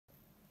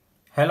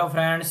Hello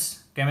friends,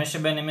 chemistry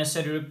by Nimesh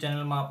YouTube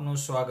ચેનલમાં આપનું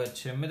સ્વાગત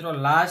છે. મિત્રો,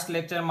 લાસ્ટ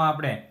લેક્ચરમાં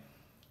આપણે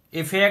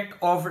ઇફેક્ટ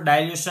ઓફ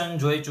ડાયલ્યુશન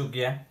જોઈ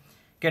ચૂક્યા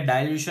કે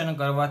ડાયલ્યુશન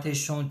કરવાથી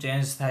શું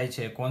ચેન્જ થાય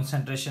છે.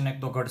 કોન્સન્ટ્રેશન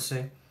એક તો ઘટશે,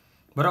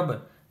 બરોબર.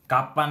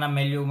 કાપવાના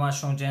વેલ્યુમાં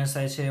શું ચેન્જ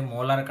થાય છે,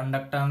 મોલાર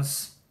કન્ડક્ટન્સ,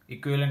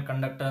 ઇક્વિવેલન્ટ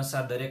કન્ડક્ટન્સ,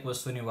 આ દરેક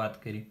વસ્તુની વાત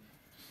કરી.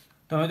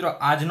 તો મિત્રો,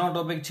 આજનો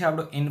ટોપિક છે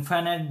આપણો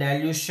ઇન્ફાઇનાઇટ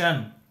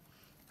ડાયલ્યુશન.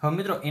 હવે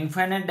મિત્રો,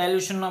 ઇન્ફાઇનાઇટ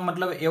ડાયલ્યુશનનો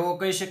મતલબ એવો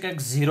કહી શકાય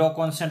કે ઝીરો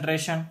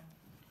કોન્સન્ટ્રેશન,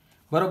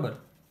 બરોબર.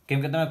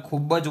 કેમ કે તમે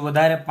ખૂબ જ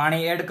વધારે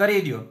પાણી એડ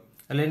કરી દો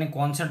એટલે એની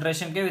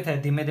કોન્સન્ટ્રેશન કેવી થાય,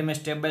 ધીમે ધીમે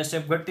સ્ટેપ બાય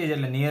સ્ટેપ ઘટતી જાય,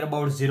 એટલે નિયર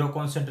અબાઉટ ઝીરો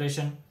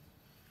કોન્સન્ટ્રેશન,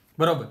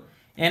 બરોબર.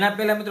 એના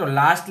પહેલા મિત્રો,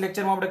 લાસ્ટ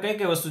લેક્ચરમાં આપણે કઈ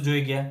કઈ વસ્તુ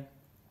જોઈ ગયા?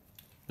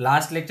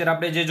 લાસ્ટ લેક્ચર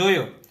આપણે જે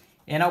જોયો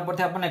એના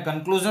ઉપરથી આપણને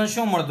કન્ક્લુઝન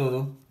શું મળતું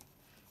હતું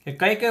કે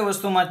કઈ કઈ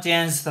વસ્તુમાં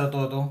ચેન્જ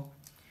થતો હતો.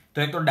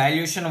 તો એક તો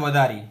ડાયલ્યુશન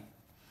વધારીએ,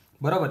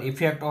 બરોબર.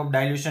 ઇફેક્ટ ઓફ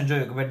ડાયલ્યુશન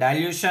જોયું કે ભાઈ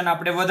ડાયલ્યુશન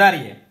આપણે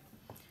વધારીએ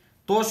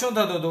તો શું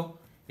થતું હતું?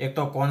 એક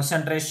તો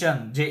કોન્સન્ટ્રેશન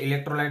જે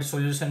ઇલેક્ટ્રોલાઇટ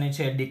સોલ્યુશનની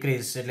છે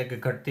ડિક્રીઝ એટલે કે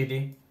ઘટતી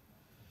હતી.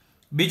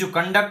 બીજું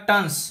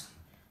કન્ડક્ટન્સ.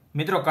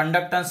 મિત્રો,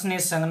 કન્ડક્ટન્સની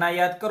સંજ્ઞા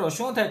યાદ કરો.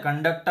 શું થાય?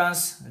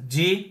 કન્ડક્ટન્સ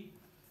જી.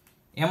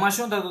 એમાં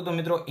શું થતું હતું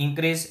મિત્રો?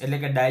 ઇન્ક્રીઝ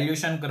એટલે કે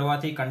ડાયલ્યુશન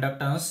કરવાથી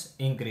કન્ડક્ટન્સ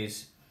ઇન્ક્રીઝ.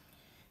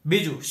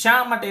 બીજું, શા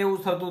માટે એવું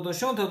થતું હતું?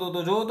 શું થતું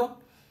હતું જોવો તો.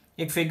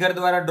 એક ફિગર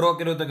દ્વારા ડ્રો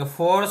કર્યું હતું કે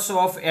ફોર્સ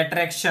ઓફ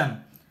એટ્રેક્શન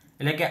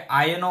એટલે કે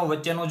આયનો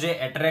વચ્ચેનું જે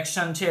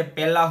એટ્રેક્શન છે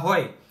પહેલા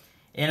હોય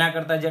એના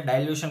કરતા જે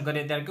ડાયલ્યુશન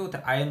કરીએ ત્યારે કેવું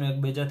થાય? આયનો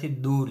એકબીજાથી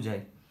દૂર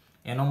જાય.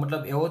 એનો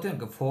મતલબ એવો થયો ને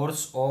કે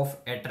ફોર્સ ઓફ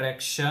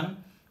એટ્રેક્શન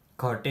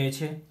ઘટે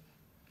છે.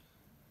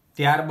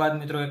 ત્યારબાદ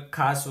મિત્રો, એક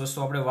ખાસ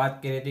વસ્તુ આપણે વાત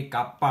કરી હતી,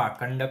 કાપ્પા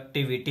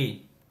કન્ડક્ટિવિટી.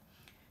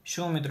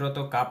 શું મિત્રો?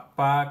 તો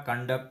કાપ્પા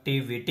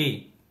કન્ડક્ટિવિટી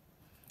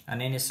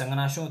અને એની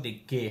સંજ્ઞા શું હતી?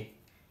 કે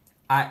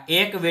આ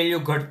એક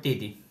વેલ્યુ ઘટતી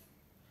હતી,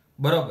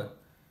 બરોબર.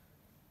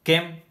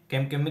 કેમ?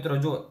 કેમ કે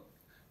મિત્રો જો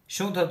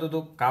શું થતું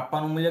હતું,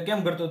 કાપ્પાનું મૂલ્ય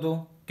કેમ ઘટતું હતું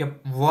કે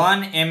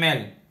 1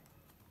 ml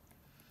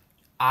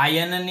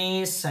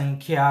આયનની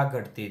સંખ્યા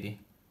ઘટતી હતી.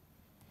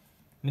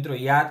 મિત્રો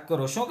યાદ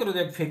કરો, શું કર્યું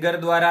હતું? એક ફિગર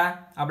દ્વારા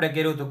આપણે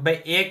કર્યું હતું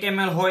ભાઈ 1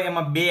 ml હોય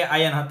એમાં 2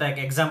 આયન હતા. એક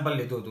એક્ઝામ્પલ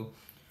લીધું હતું.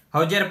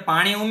 હવે જ્યારે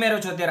પાણી ઉમેરો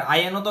છો ત્યારે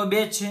આયનો તો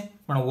 2 જ છે,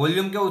 પણ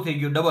વોલ્યુમ કેવું થઈ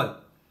ગયું? ડબલ.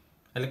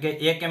 એટલે કે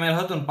 1 ml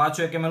હતું ને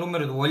પાછું 1 ml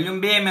ઉમેર્યું તો વોલ્યુમ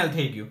 2 ml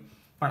થઈ ગયું,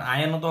 પણ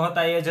આયનો તો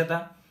હતા એ જ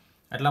હતા.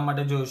 એટલા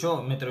માટે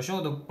જોયું મિત્રો, શું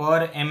હતું?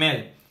 પર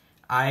ml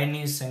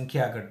આયનની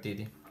સંખ્યા ઘટતી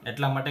હતી.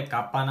 એટલા માટે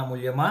કાપ્પાના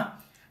મૂલ્યમાં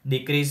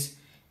ડિક્રીઝ.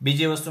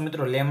 બીજી વસ્તુ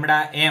મિત્રો,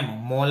 લેમ્ડા એમ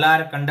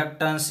મોલાર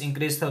કન્ડક્ટન્સ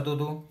ઇન્ક્રીઝ થતું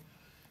હતું.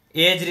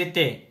 એ જ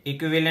રીતે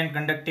ઇક્વિવેલન્ટ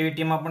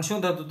કન્ડક્ટિવિટીમાં પણ શું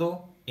થતું હતું?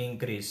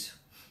 ઇન્ક્રીઝ.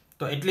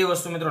 તો એટલી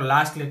વસ્તુ મિત્રો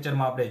લાસ્ટ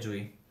લેક્ચરમાં આપણે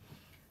જોઈ.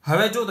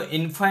 હવે જો તો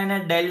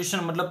ઇન્ફાઇનાઇટ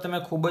ડાયલ્યુશન મતલબ તમે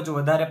ખૂબ જ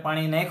વધારે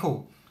પાણી નાખ્યું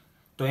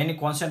તો એની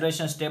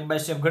કોન્સન્ટ્રેશન સ્ટેપ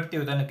બાય સ્ટેપ ઘટતી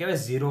હોય તો એને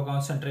કહેવાય ઝીરો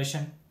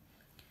કોન્સન્ટ્રેશન.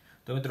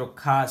 તો મિત્રો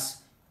ખાસ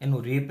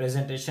એનું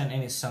રિપ્રેઝન્ટેશન,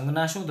 એની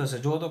સંજ્ઞા શું થશે?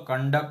 જો તો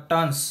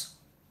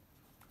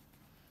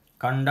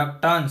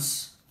કન્ડક્ટન્સ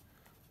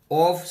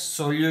ઓફ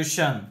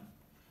સોલ્યુશન.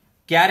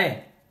 ક્યારે?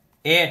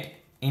 At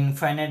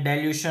infinite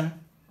ડાયલ્યુશન.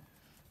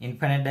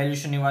 ઇન્ફાઇનાઇટ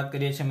ડાયલ્યુશનની વાત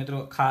કરીએ છીએ મિત્રો,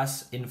 ખાસ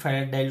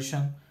ઇન્ફાઇનાઇટ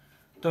ડાયલ્યુશન.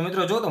 તો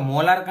મિત્રો જો તો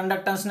મોલાર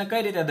કન્ડક્ટન્સને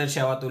કઈ રીતે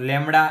દર્શાવાતું?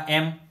 લેમ્ડા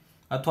એમ,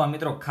 અથવા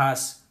મિત્રો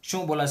ખાસ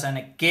શું બોલાશે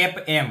આને? કેપ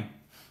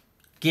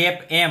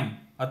એમ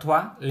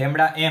અથવા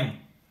લેમ્ડા એમ.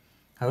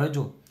 હવે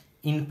જો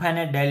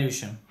ઇન્ફાઇનાઇટ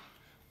ડાયલ્યુશન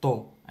તો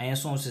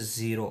અહીંયા શું હશે?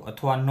 ઝીરો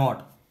અથવા નોટ.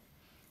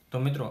 તો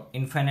મિત્રો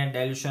ઇન્ફાઇનાઇટ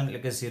ડાયલ્યુશન એટલે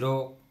કે ઝીરો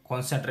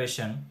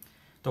કોન્સન્ટ્રેશન.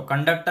 તો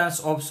conductance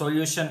of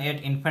solution at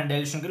infinite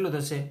ડાયલ્યુશન કેટલું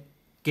થશે?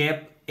 કેપ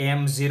એમ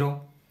 0.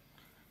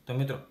 તો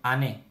મિત્રો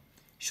આને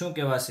શું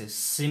કહેવાશે?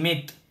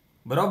 સીમિત,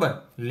 બરોબર,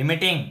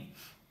 લિમિટિંગ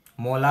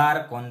મોલાર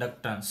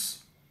કોન્ડક્ટન્સ,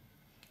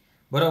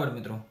 બરોબર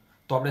મિત્રો.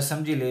 તો આપણે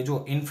સમજી લઈએ, જો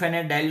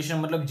ઇન્ફાઇનાઇટ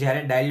ડાયલ્યુશન મતલબ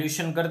જ્યારે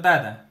ડાયલ્યુશન કરતા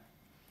હતા,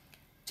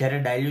 જ્યારે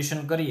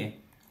ડાયલ્યુશન કરીએ,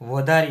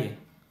 વધારીએ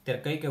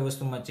ત્યારે કઈ કઈ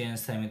વસ્તુમાં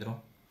ચેન્જ થાય મિત્રો?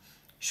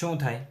 શું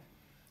થાય?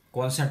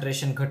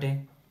 કોન્સન્ટ્રેશન ઘટે,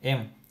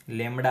 એમ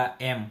લેમ્ડા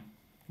એમ,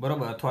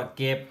 બરોબર, અથવા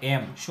કેપ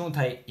એમ શું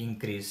થાય?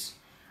 ઇન્ક્રીઝ.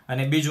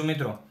 અને બીજું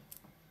મિત્રો,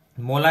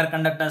 મોલાર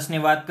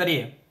કન્ડક્ટન્સની વાત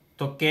કરીએ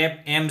તો કેપ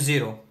એમ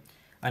 0,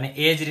 અને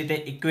એ જ રીતે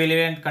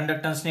ઇક્વિવેલન્ટ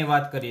કન્ડક્ટન્સની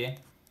વાત કરીએ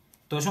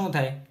તો શું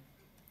થાય?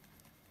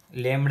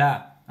 લેમ્ડા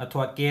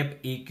અથવા કેપ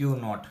ઇક્યુ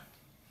નોટ.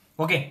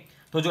 ઓકે.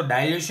 તો જો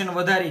ડાયલ્યુશન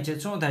વધારી છે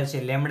શું થાય છે?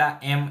 લેમ્ડા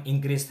એમ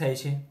ઇન્ક્રીઝ થાય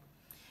છે.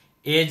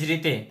 એ જ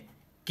રીતે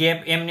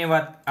કેપ એમની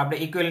વાત આપણે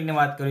ઇક્વિવેલન્ટની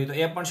વાત કરીએ તો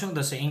એ પણ શું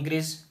થશે?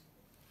 ઇન્ક્રીઝ.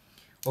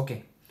 ઓકે.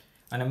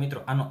 અને મિત્રો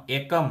આનો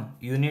એકમ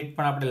યુનિટ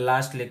પણ આપણે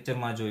લાસ્ટ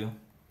લેક્ચરમાં જોયું.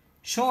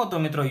 શું હતો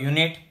મિત્રો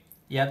યુનિટ?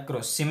 યાદ કરો,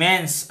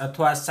 સિમેન્સ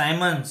અથવા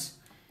Symons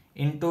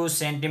into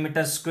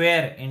centimetre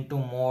square into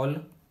mall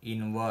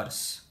inverse.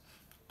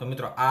 તો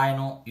મિત્રો આ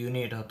એનો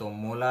યુનિટ હતો.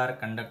 મોલાર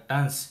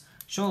કન્ડક્ટન્સ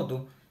શું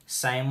હતું?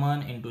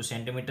 Simon into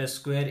centimetre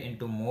square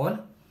into mall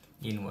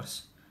inverse.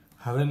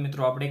 હવે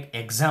મિત્રો આપણે એક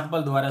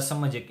એક્ઝામ્પલ દ્વારા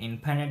સમજીએ કે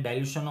ઇન્ફાઇનાઇટ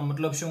ડાયલ્યુશનનો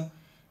મતલબ શું.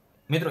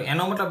 મિત્રો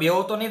એનો મતલબ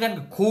એવો તો નહીં થાય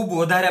કે ખૂબ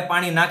વધારે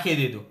પાણી નાખી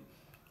દીધું,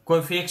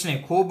 કોઈ ફિક્સ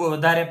નહીં, ખૂબ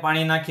વધારે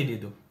પાણી નાખી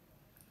દીધું.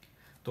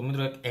 તો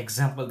મિત્રો એક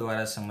એક્ઝામ્પલ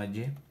દ્વારા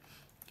સમજીએ.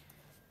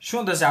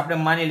 શું થશે? આપણે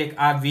માની લઈએ કે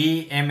આ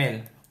 20 ml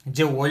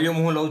જે વોલ્યુમ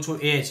હું લઉં છું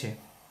એ છે,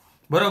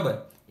 બરોબર,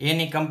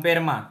 એની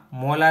કમ્પેરમાં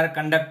મોલાર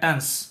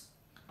કન્ડક્ટન્સ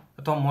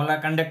અથવા મોલાર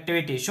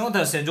કન્ડક્ટિવિટી શું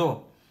થશે? જો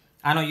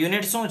આનો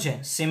યુનિટ શું છે?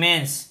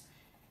 Siemens,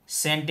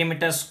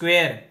 centimetre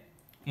square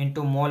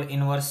into mall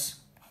inverse.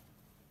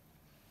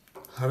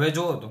 હવે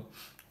જુઓ તો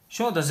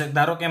શું થશે?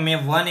 ધારો કે મેં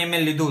 1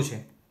 ml લીધું છે,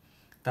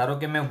 ધારો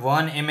કે મેં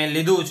 1 ml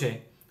લીધું છે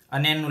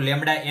અને એનું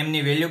લેમડા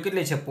એમની વેલ્યુ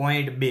કેટલી છે?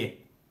 0.2.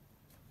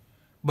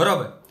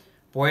 બરોબર,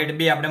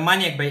 0.2 આપણે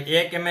માનીએ કે ભાઈ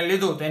 1 ml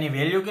લીધું તો એની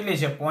વેલ્યુ કેટલી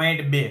છે?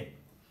 0.2.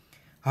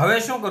 હવે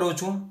શું કરું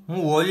છું? હું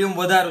વોલ્યુમ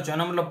વધારું છું,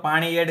 એનો મતલબ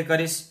પાણી એડ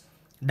કરીશ,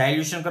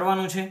 ડાયલ્યુશન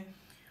કરવાનું છે.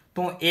 તો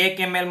હું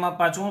 1 ml માં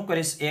પાછું શું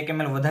કરીશ? 1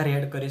 ml વધારે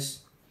એડ કરીશ.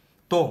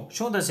 તો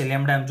શું થશે?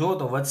 લેમડા એમ જુઓ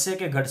તો વધશે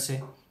કે ઘટશે?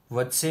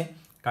 વધશે,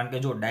 કારણ કે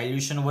જો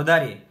ડાયલ્યુશન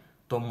વધારીએ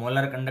તો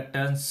મોલાર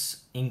કન્ડક્ટન્સ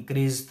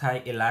ઇન્ક્રીઝ થાય.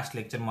 એ લાસ્ટ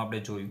લેક્ચરમાં આપણે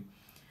જોયું.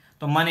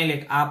 તો માની લે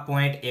આ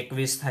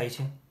 0.21 થાય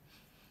છે.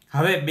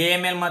 હવે 2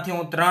 ml માંથી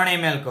હું 3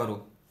 ml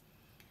કરું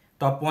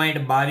તો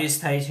 0.22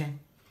 થાય છે.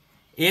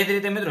 એ જ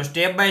રીતે મિત્રો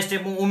સ્ટેપ બાય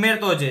સ્ટેપ હું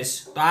ઉમેરતો જઈશ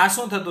તો આ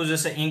શું થતું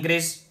જશે?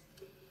 ઇન્ક્રીઝ.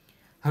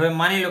 હવે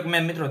માની લો કે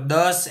મેં મિત્રો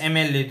 10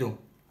 ml લીધું,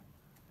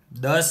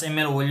 10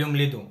 ml વોલ્યુમ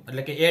લીધું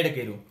એટલે કે એડ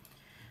કર્યું,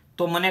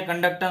 તો મને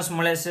કન્ડક્ટન્સ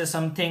મળે છે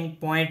સમથિંગ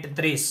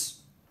 0.30.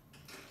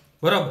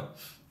 બરોબર,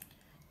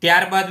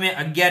 ત્યારબાદ મેં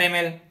 11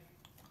 ml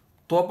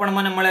તો પણ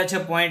મને મળે છે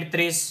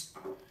 0.30.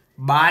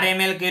 12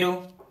 ml કર્યું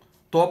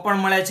તો પણ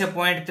મળે છે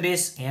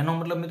 0.30. એનો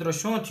મતલબ મિત્રો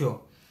શું થયો?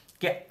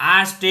 કે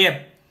આ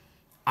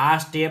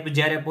સ્ટેપ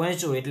જ્યારે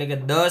પહોંચ્યું એટલે કે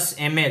 10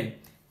 ml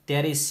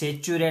ત્યારે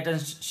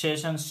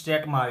સેચ્યુરેશન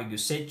સ્ટેટમાં આવી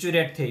ગયું,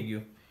 સેચ્યુરેટ થઈ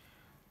ગયું.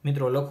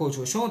 મિત્રો લખું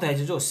છું, શું થાય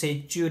છે? જો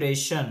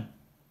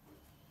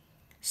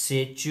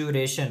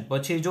સેચ્યુરેશન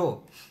પછી જો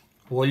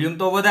વોલ્યુમ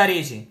તો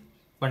વધારીએ છીએ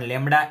પણ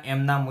લેમ્ડા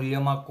એમના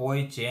મૂલ્યમાં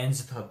કોઈ ચેન્જ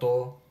થતો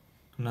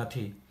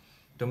નથી.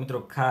 તો મિત્રો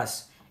ખાસ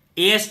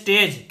એ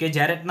સ્ટેજ કે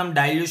જ્યારે તમે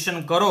ડાયલ્યુશન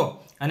કરો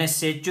અને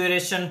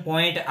સેચ્યુરેશન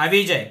પોઈન્ટ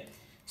આવી જાય,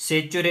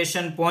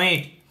 સેચ્યુરેશન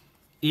પોઈન્ટ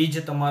એ જ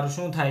તમારું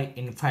શું થાય?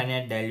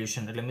 ઇન્ફાઇનાઇટ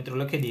ડાયલ્યુશન. એટલે મિત્રો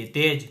લખી દઈએ,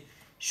 તે જ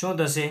શું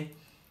થશે?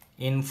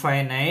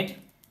 ઇન્ફાઇનાઇટ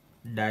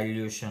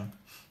ડાયલ્યુશન.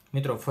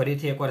 મિત્રો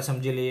ફરીથી એકવાર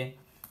સમજી લઈએ.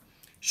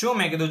 શું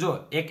મેં કીધું? જો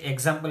એક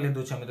એક્ઝામ્પલ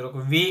લીધું છે મિત્રો,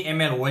 20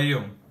 ml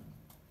વોલ્યુમ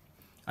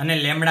અને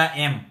લેમડા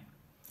એમ.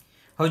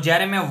 હવે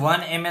જ્યારે મેં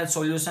 1 ml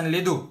સોલ્યુશન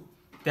લીધું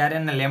ત્યારે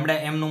એના લેમડા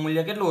એમ નું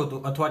મૂલ્ય કેટલું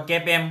હતું? અથવા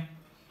કેપ એમ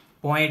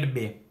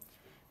 0.2.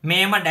 મેં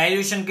એમાં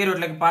ડાયલ્યુશન કર્યું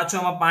એટલે કે પાછું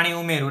એમાં પાણી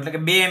ઉમેર્યું એટલે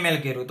કે 2 ml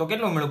કર્યું તો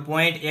કેટલું મળ્યું?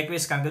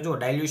 0.21. કારણ કે જો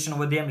ડાયલ્યુશન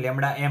વધે એમ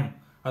લેમડા એમ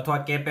અથવા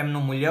કેપ એમ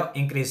નું મૂલ્ય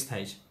ઇન્ક્રીઝ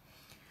થાય છે.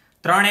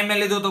 3 ml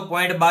લીધું તો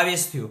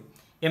 0.22 થયું.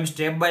 એમ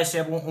સ્ટેપ બાય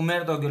સ્ટેપ હું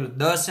ઉમેરતો ગયો.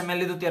 10 ml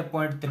લીધું ત્યારે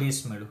 0.30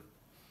 મળ્યું,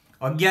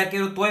 11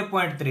 કર્યું તોય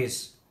 0.30,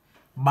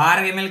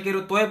 12 ml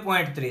કર્યું તોય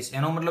 0.30.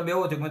 એનો મતલબ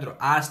એવો થયો મિત્રો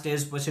આ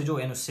સ્ટેજ પછી જો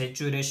એનું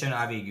સેચ્યુરેશન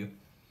આવી ગયું.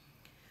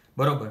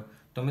 બરોબર,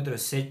 તો મિત્રો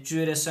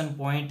સેચ્યુરેશન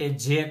પોઈન્ટે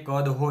જે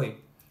કદ હોય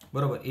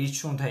બરોબર એ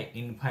શું થાય?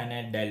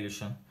 ઇન્ફાઇનાઇટ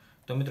ડાયલ્યુશન.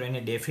 તો મિત્રો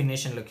એની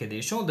ડેફિનેશન લખી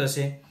દઈએ. શું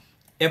થશે?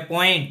 એ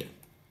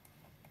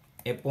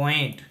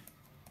પોઈન્ટ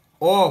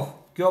ઓફ,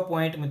 કયો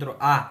પોઈન્ટ મિત્રો?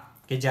 આ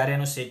કે જ્યારે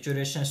એનું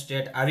સેચ્યુરેશન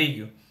સ્ટેટ આવી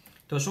ગયું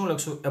તો શું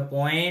લખશું? એ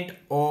point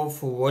of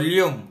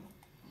volume,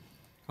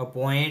 a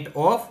point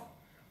of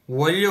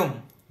volume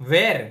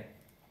where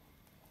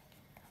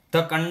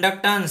the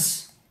conductance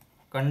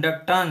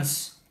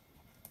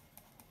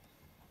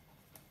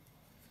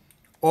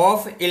of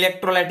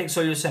electrolytic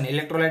solution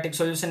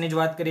ની જ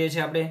વાત કરીએ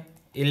છીએ આપણે.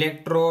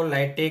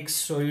 ઇલેક્ટ્રોલાઇટિક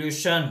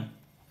સોલ્યુશન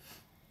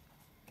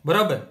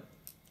બરોબર,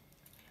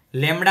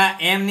 લેમડા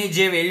એમ ની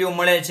જે વેલ્યુ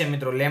મળે છે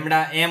મિત્રો,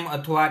 લેમડા એમ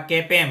અથવા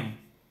કેપ એમ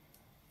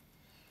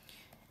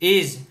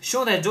ઇઝ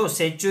શું થાય? જો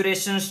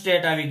સેચ્યુરેશન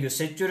સ્ટેટ આવી ગયું,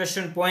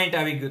 સેચ્યુરેશન પોઈન્ટ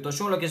આવી ગયું તો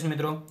શું લખીશ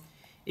મિત્રો?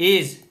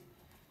 Is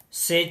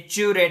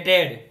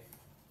saturated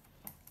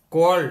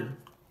cold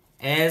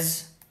as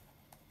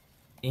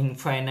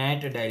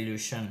infinite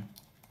ડાયલ્યુશન.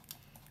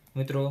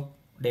 મિત્રો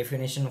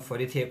ડેફિનેશન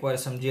ફરીથી એકવાર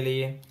સમજી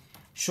લઈએ.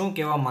 શું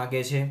કહેવા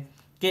માંગે છે?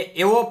 કે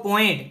એવો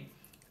પોઈન્ટ,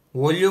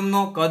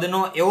 વોલ્યુમનો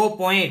કદનો એવો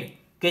પોઈન્ટ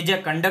કે જે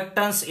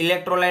કન્ડક્ટન્સ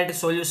ઇલેક્ટ્રોલાઇટ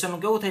સોલ્યુશન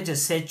કેવું થાય છે?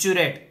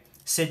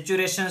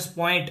 સેચ્યુરેશન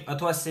પોઈન્ટ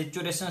અથવા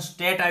સેચ્યુરેશન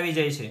સ્ટેટ આવી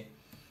જાય છે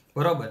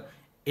બરોબર.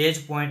 એ જ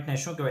પોઈન્ટને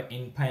શું કહેવાય?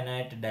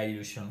 ઇન્ફાઇનાઇટ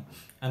ડાયલ્યુશન.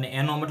 અને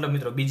એનો મતલબ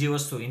મિત્રો બીજી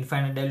વસ્તુ,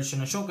 ઇન્ફાઇનાઇટ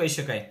ડાયલ્યુશન શું કહી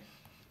શકાય?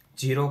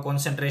 ઝીરો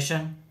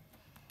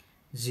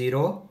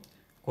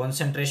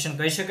કોન્સન્ટ્રેશન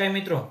કહી શકાય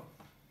મિત્રો.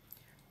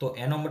 તો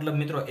એનો મતલબ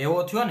મિત્રો એવો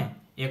થયો ને,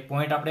 એક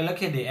પોઈન્ટ આપણે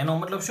લખી દઈએ. એનો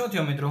મતલબ શું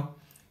થયો મિત્રો?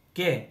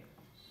 કે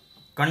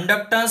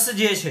કન્ડક્ટન્સ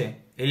જે છે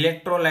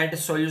ઇલેક્ટ્રોલાઇટ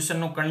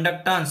સોલ્યુશનનું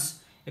કન્ડક્ટન્સ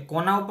એ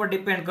કોના ઉપર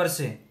ડિપેન્ડ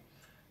કરશે?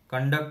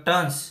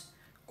 કન્ડક્ટન્સ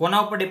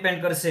કોના ઉપર ડિપેન્ડ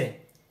કરશે?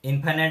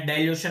 ઇન્ફાઇનાઇટ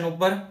ડાયલ્યુશન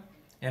ઉપર.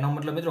 એનો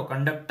મતલબ મિત્રો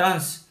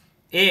કન્ડક્ટન્સ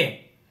એ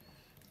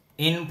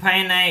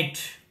ઇન્ફાઇનાઇટ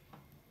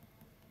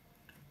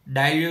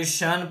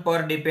ડાયલ્યુશન પર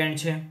ડિપેન્ડ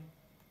છે.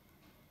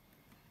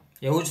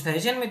 એવું જ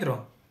થાય છે ને મિત્રો,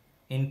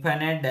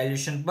 ઇન્ફાઇનાઇટ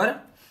ડાયલ્યુશન પર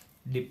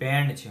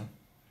ડિપેન્ડ છે.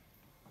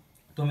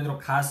 તો મિત્રો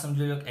ખાસ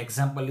સમજી લો,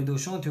 એક્ઝામ્પલ લીધું.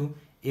 શું થયું?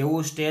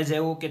 એવું સ્ટેજ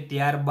આવ્યું કે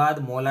ત્યારબાદ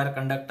મોલાર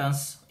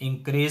કન્ડક્ટન્સ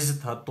ઇન્ક્રીઝ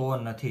થતો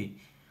નથી.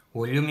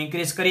 વોલ્યુમ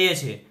ઇન્ક્રીઝ કરીએ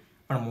છીએ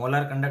પણ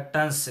મોલાર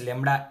કન્ડક્ટન્સ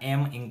લેમડા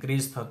એમ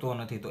ઇન્ક્રીઝ થતો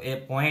નથી. તો એ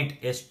પોઈન્ટ,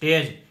 એ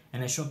સ્ટેજ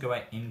એને શું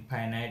કહેવાય?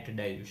 ઇન્ફાઇનાઇટ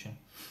ડાયલ્યુશન.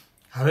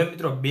 હવે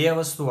મિત્રો બે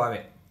વસ્તુ આવે,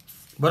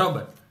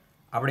 બરોબર.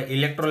 આપણે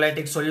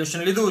ઇલેક્ટ્રોલાઇટિક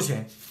સોલ્યુશન લીધું છે,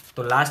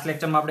 તો લાસ્ટ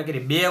લેક્ચરમાં આપણે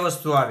કરી બે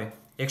વસ્તુ આવે,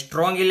 એક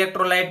સ્ટ્રોંગ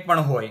ઇલેક્ટ્રોલાઇટ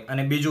પણ હોય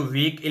અને બીજું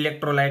વીક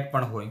ઇલેક્ટ્રોલાઇટ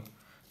પણ હોય.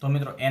 તો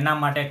મિત્રો એના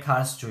માટે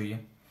ખાસ જોઈએ,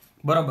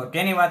 બરોબર.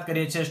 કેની વાત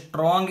કરીએ છીએ?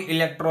 સ્ટ્રોંગ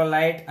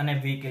ઇલેક્ટ્રોલાઇટ અને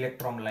વીક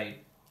ઇલેક્ટ્રોલાઇટ.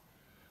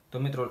 તો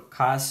મિત્રો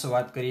ખાસ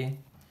વાત કરીએ,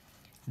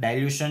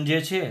 ડાયલ્યુશન જે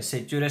છે,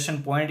 સેચ્યુરેશન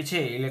પોઈન્ટ છે,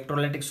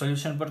 ઇલેક્ટ્રોલાઇટિક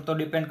સોલ્યુશન પર તો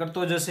ડિપેન્ડ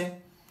કરતો જ હશે.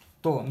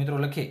 તો મિત્રો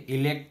લખીએ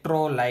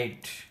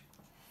ઇલેક્ટ્રોલાઇટ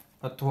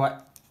અથવા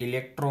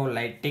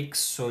ઇલેક્ટ્રોલાઇટિક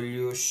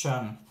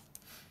સોલ્યુશન.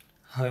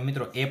 હવે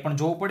મિત્રો એ પણ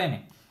જોવું પડે ને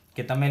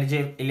કે તમે જે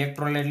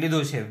ઇલેક્ટ્રોલાઇટ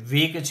લીધું છે,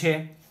 વીક છે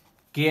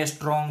કે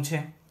સ્ટ્રોંગ છે?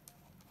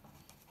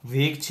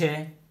 વીક છે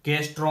કે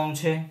સ્ટ્રોંગ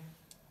છે?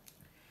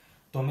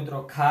 તો મિત્રો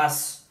ખાસ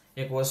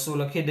એક વસ્તુ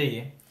લખી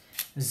દઈએ,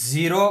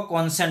 ઝીરો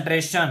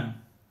કોન્સન્ટ્રેશન.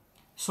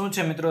 શું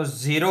છે મિત્રો?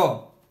 ઝીરો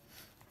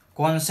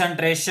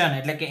કોન્સન્ટ્રેશન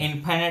એટલે કે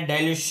ઇન્ફાઇનાઇટ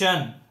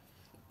ડાયલ્યુશન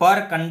પર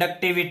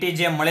કન્ડક્ટિવિટી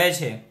જે મળે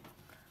છે,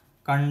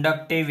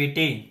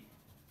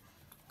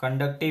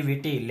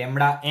 conductivity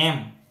lambda M,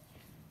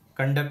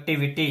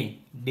 conductivity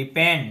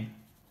depend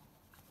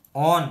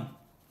on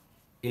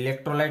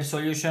electrolyte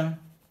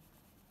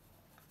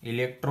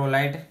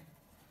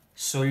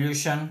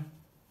solution.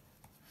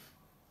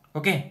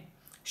 Okay.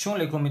 શું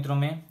લખ્યું મિત્રો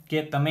મેં? કે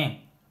તમે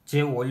જે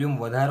વોલ્યુમ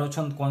વધારો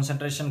છો ને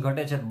કોન્સન્ટ્રેશન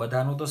ઘટે છે,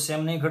 બધાનું તો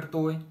સેમ નહીં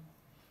ઘટતું હોય,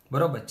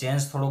 બરોબર.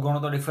 ચેન્જ થોડો ઘણો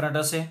તો ડિફરન્ટ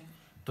હશે.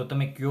 તો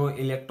તમે કયો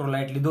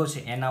ઇલેક્ટ્રોલાઇટ લીધો છે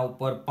એના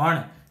ઉપર પણ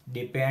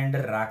ડિપેન્ડ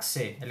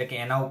રાખશે, એટલે કે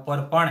એના ઉપર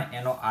પણ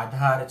એનો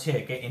આધાર છે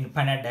કે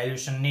ઇન્ફાઇનાઇટ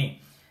ડાયલ્યુશનની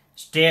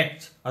સ્ટેટ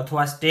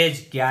અથવા સ્ટેજ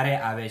ક્યારે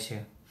આવે છે.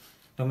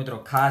 તો મિત્રો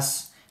ખાસ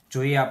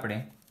જોઈએ આપણે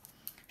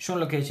શું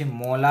લખીએ છીએ?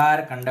 Molar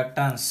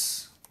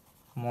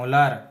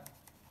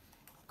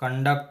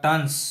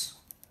conductance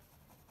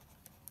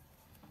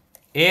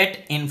at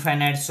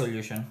infinite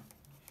solution.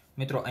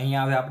 મિત્રો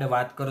અહીંયા હવે આપણે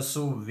વાત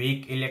કરશું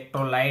વીક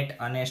ઇલેક્ટ્રોલાઇટ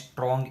અને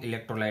સ્ટ્રોંગ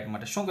ઇલેક્ટ્રોલાઇટ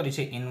માટે. શું કરી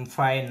છે?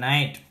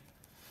 ઇન્ફાઇનાઇટ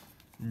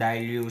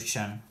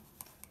ડાયલ્યુશન.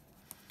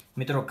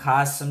 મિત્રો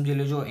ખાસ સમજી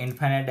લેજો,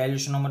 ઇન્ફાઇનાઇટ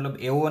ડાયલ્યુશનનો મતલબ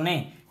એવો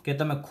નહીં કે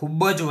તમે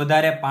ખૂબ જ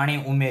વધારે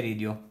પાણી ઉમેરી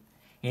દો.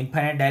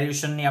 ઇન્ફાઇનાઇટ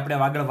ડાયલ્યુશનની આપણે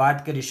આગળ વાત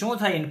કરી. શું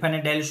થાય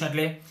ઇન્ફાઇનાઇટ ડાયલ્યુશન?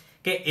 એટલે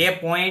કે એ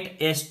પોઈન્ટ,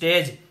 એ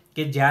સ્ટેજ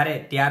કે જ્યારે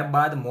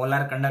ત્યારબાદ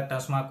મોલાર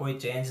કન્ડક્ટન્સમાં કોઈ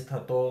ચેન્જ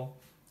થતો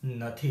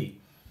નથી.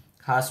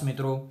 ખાસ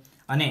મિત્રો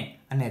અને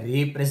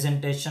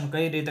રિપ્રેઝન્ટેશન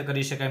કઈ રીતે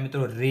કરી શકાય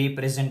મિત્રો?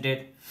 રિપ્રેઝન્ટ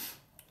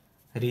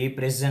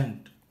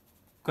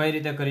કઈ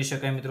રીતે કરી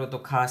શકાય મિત્રો? તો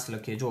ખાસ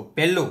લખીએ, જો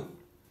પહેલું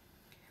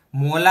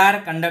મોલાર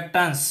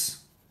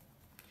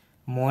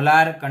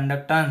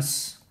કન્ડક્ટન્સ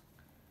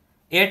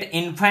એટ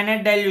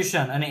ઇન્ફાઇનાઇટ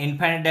ડાયલ્યુશન. અને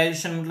ઇન્ફાઇનાઇટ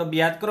ડાયલ્યુશન મતલબ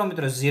યાદ કરો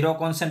મિત્રો, zero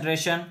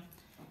concentration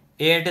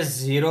at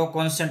zero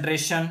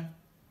concentration.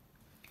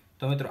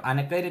 તો મિત્રો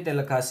આને કઈ રીતે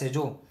લખાશે?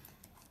 જો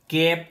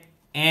કેપ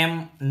એમ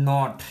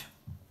નોટ,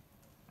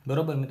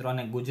 બરોબર મિત્રો.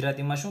 આને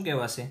ગુજરાતીમાં શું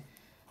કહેવાશે?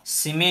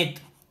 સીમિત.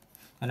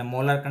 અને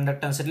મોલર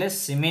કન્ડક્ટન્સ એટલે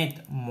સીમિત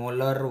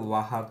મોલર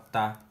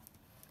વાહકતા.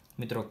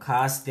 મિત્રો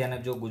ખાસ ધ્યાન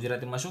આપજો,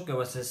 ગુજરાતીમાં શું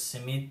કહેવાશે?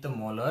 સીમિત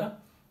મોલર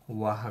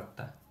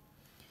વાહકતા.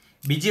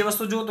 બીજી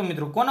વસ્તુ જો તો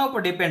મિત્રો કોના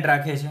ઉપર ડિપેન્ડ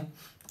રાખે છે?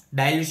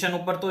 ડાયલ્યુશન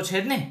ઉપર તો છે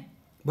જ ને,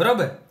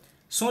 બરોબર.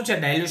 શું છે?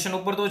 ડાયલ્યુશન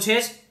ઉપર તો છે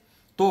જ.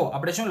 તો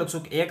આપણે શું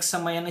લખશું કે એક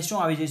સમય અને શું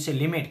આવી જાય છે?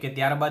 લિમિટ, કે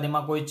ત્યારબાદ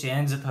એમાં કોઈ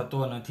ચેન્જ થતો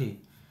નથી.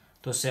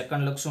 તો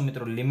સેકન્ડ લખશું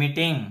મિત્રો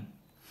લિમિટિંગ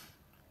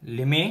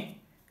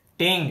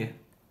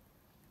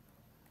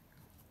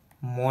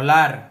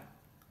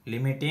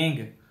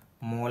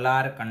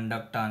મોલાર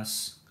કન્ડક્ટન્સ.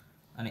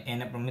 અને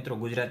એને પણ મિત્રો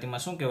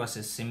ગુજરાતીમાં શું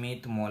કહેવાશે?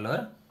 સીમિત મોલર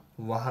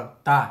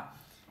વાહકતા.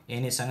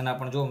 એની સંજ્ઞા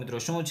પણ જો મિત્રો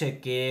શું છે?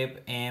 Cap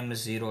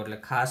M0. એટલે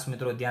ખાસ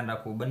મિત્રો ધ્યાન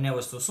રાખવું, બંને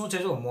વસ્તુ શું છે?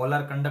 જો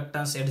molar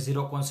conductance at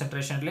zero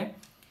concentration એટલે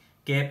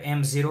કેપ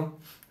M0,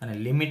 અને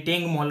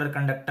લિમિટિંગ મોલર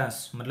કન્ડક્ટન્સ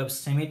મતલબ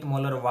સીમિત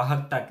મોલર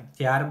વાહકતા,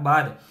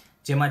 ત્યારબાદ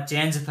જેમાં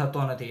ચેન્જ થતો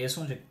નથી, એ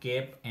શું છે?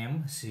 Cap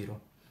M0.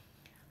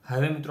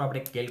 હવે મિત્રો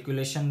આપણે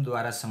કેલ્ક્યુલેશન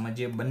દ્વારા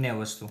સમજીએ બંને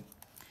વસ્તુ.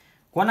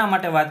 કોના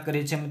માટે વાત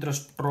કરીએ છીએ મિત્રો?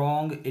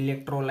 સ્ટ્રોંગ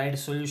ઇલેક્ટ્રોલાઇટ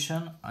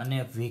સોલ્યુશન અને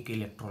વીક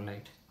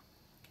ઇલેક્ટ્રોલાઇટ.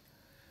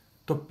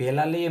 તો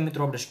પહેલા લઈએ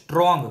મિત્રો આપણે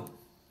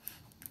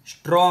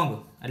સ્ટ્રોંગ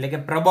એટલે કે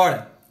પ્રબળ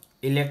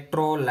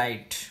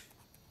ઇલેક્ટ્રોલાઇટ.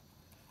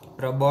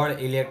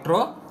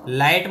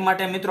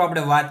 માટે મિત્રો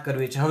આપણે વાત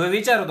કરવી છે. હવે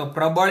વિચારો તો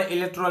પ્રબળ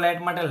ઇલેક્ટ્રોલાઇટ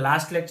માટે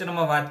લાસ્ટ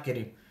લેક્ચરમાં વાત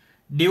કરી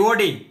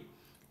DOD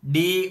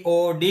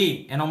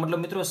એનો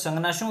મતલબ મિત્રો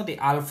સંજ્ઞા શું હતી?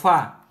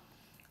 આલ્ફા.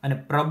 અને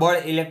પ્રબળ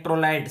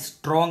ઇલેક્ટ્રોલાઇટ,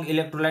 સ્ટ્રોંગ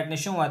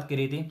ઇલેક્ટ્રોલાઇટની શું વાત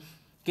કરી હતી?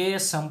 કે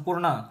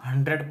સંપૂર્ણ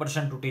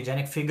 100% તૂટી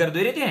જાય. એક ફિગર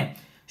દોરી હતી ને,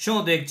 શું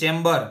હતું? એક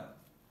ચેમ્બર,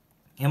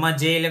 એમાં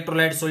જે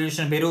ઇલેક્ટ્રોલાઇટ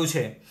સોલ્યુશન ભર્યું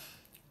છે,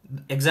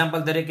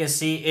 એક્ઝામ્પલ તરીકે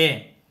Ca,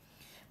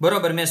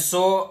 બરોબર. મેં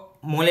 100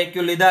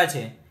 મોલેક્યુલ લીધા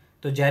છે.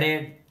 તો જ્યારે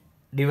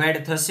ડિવાઈડ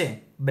થશે,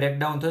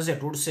 બ્રેકડાઉન થશે,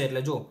 તૂટશે,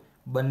 એટલે જો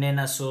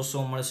બંનેના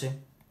 100 મળશે,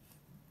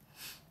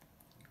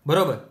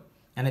 બરોબર.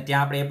 અને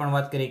ત્યાં આપણે એ પણ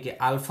વાત કરી કે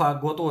આલ્ફા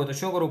ગોતવું હોય તો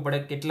શું કરવું પડે?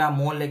 કેટલા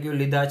મોલેક્યુલ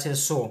લીધા છે?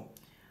 100.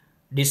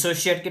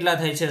 ડિસોશિએટ કેટલા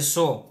થાય છે?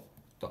 100.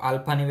 તો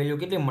આલ્ફાની વેલ્યુ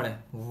કેટલી મળે?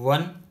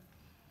 1.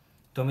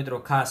 તો મિત્રો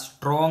ખાસ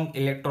સ્ટ્રોંગ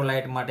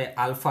ઇલેક્ટ્રોલાઇટ માટે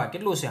આલ્ફા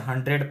કેટલું છે?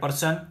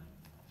 100%.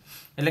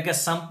 એટલે કે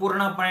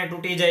સંપૂર્ણપણે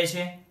તૂટી જાય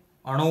છે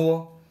અણુઓ,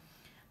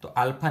 તો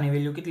આલ્ફાની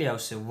વેલ્યુ કેટલી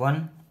આવશે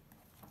 1.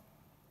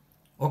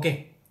 ઓકે,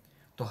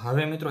 તો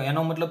હવે મિત્રો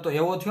એનો મતલબ તો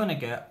એવો થયો ને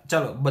કે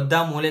ચાલો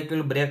બધા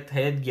મોલેક્યુલ બ્રેક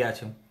થઈ જ ગયા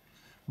છે,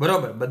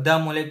 બરોબર, બધા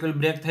મોલેક્યુલ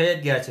બ્રેક થઈ જ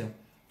ગયા છે,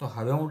 તો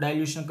હવે હું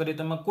ડાયલ્યુશન કરી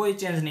તો એમાં કોઈ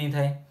ચેન્જ નહીં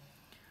થાય.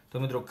 તો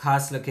મિત્રો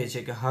ખાસ લખે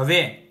છે કે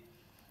હવે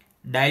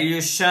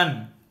ડાયલ્યુશન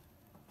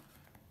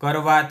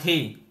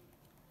કરવાથી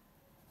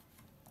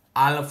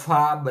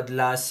આલ્ફા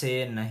બદલાશે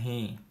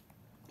નહીં,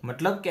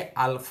 મતલબ કે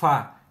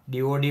આલ્ફા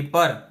ડીઓડી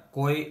પર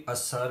કોઈ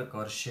અસર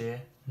કરશે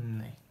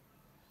નહીં.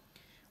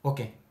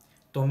 ઓકે,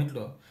 તો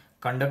મિત્રો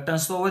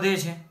કંડક્ટન્સ તો વધે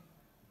છે.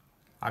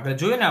 આગળ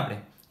જોયું ને આપણે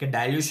કે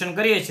ડાયલ્યુશન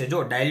કરીએ છીએ, જો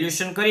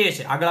ડાયલ્યુશન કરીએ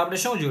છીએ આગળ આપણે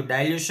શું જોયું,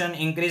 ડાયલ્યુશન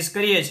ઇન્ક્રીઝ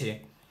કરીએ છીએ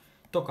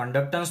તો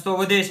કંડક્ટન્સ તો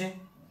વધે છે.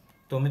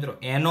 તો મિત્રો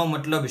એનો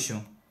મતલબ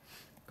શું,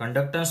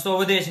 કંડક્ટન્સ તો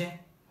વધે છે.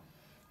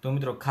 તો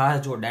મિત્રો ખાસ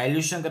જો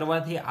ડાયલ્યુશન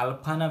કરવાથી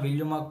આલ્ફાના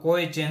વેલ્યુમાં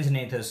કોઈ ચેન્જ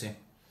નહીં થશે,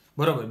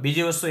 બરોબર.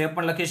 બીજી વસ્તુ એ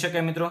પણ લખી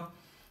શકાય મિત્રો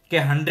કે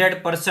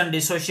 100%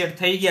 ડિસોશિએટ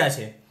થઈ ગયા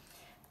છે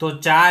તો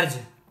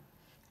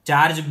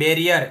ચાર્જ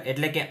બેરિયર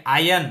એટલે કે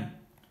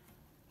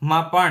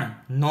આયનમાં પણ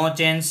નો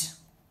ચેન્જ,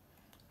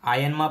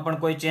 આયનમાં પણ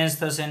કોઈ ચેન્જ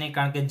થશે નહીં,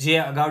 કારણ કે જે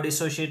અગાઉ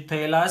ડિસોશિએટ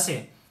થયેલા હશે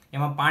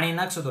એમાં પાણી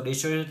નાખશો તો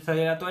ડિસોશિએટ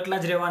થયેલા તો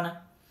એટલા જ રહેવાના.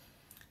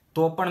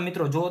 તો પણ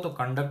મિત્રો જુઓ તો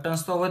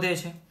કંડક્ટન્સ તો વધે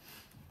છે,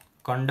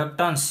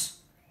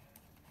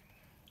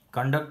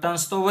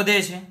 કંડક્ટન્સ તો વધે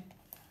છે,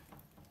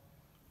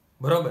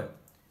 બરોબર.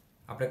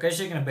 આપણે કહી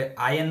શકીએ ને ભાઈ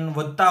આયન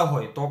વધતા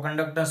હોય તો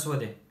કંડક્ટન્સ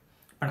વધે,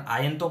 પણ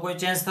આયન તો કોઈ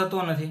ચેન્જ થતો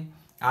નથી.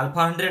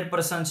 આલ્ફા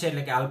 100% છે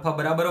એટલે કે આલ્ફા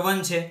બરાબર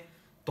 1 છે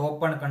તો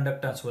પણ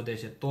કંડક્ટન્સ વધે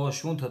છે. તો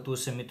શું થતું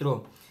છે મિત્રો,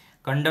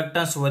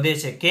 કંડક્ટન્સ વધે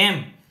છે.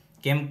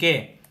 કેમ કે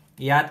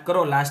યાદ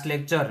કરો last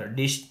lecture,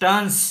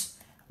 distance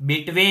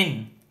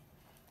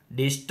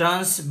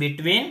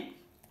between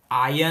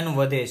ion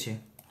વધે છે,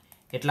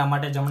 એટલા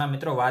માટે જ હમણાં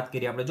મિત્રો વાત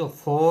કરી આપણે. જો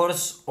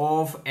ફોર્સ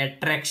ઓફ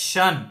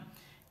એટ્રેક્શન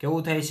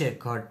કેવું થાય છે,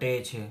 ઘટે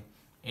છે,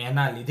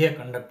 એના લીધે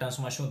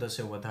કંડક્ટન્સમાં શું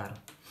થશે, વધારો,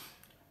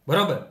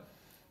 બરોબર.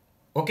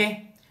 ઓકે,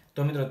 તો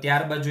મિત્રો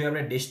ત્યારબાદ જોઈએ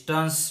આપણે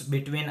ડિસ્ટન્સ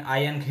બિટવીન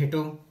આયન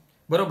ઘટ્યું,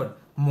 બરોબર.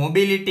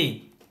 મોબિલિટી,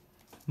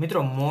 મિત્રો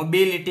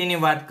મોબિલિટીની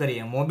વાત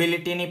કરીએ,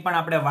 મોબિલિટીની પણ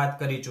આપણે વાત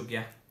કરી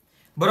ચૂક્યા,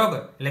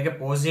 બરોબર. એટલે કે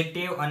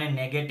પોઝિટિવ અને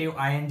નેગેટિવ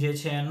આયન જે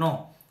છે એનો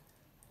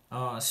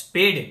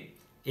સ્પીડ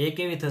એ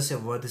કેવી થશે,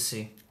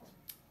 વધશે.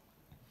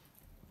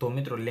 તો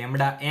મિત્રો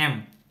લેમ્ડા એમ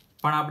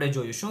પણ આપણે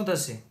જોયું શું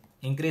થશે,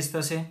 ઇન્ક્રીઝ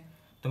થશે.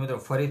 તો મિત્રો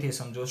ફરીથી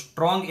સમજો,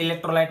 સ્ટ્રોંગ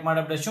ઇલેક્ટ્રોલાઇટ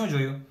માટે આપણે શું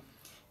જોયું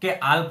કે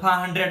આલ્ફા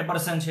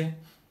 100% છે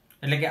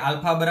એટલે કે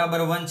આલ્ફા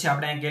બરાબર 1 છે,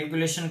 આપણે અહીં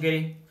કેલ્ક્યુલેશન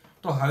કરી.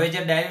 તો હવે જે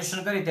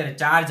ડાયલ્યુશન કરી ત્યારે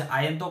ચાર્જ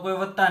આયન તો કોઈ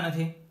વધતા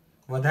નથી,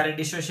 વધારે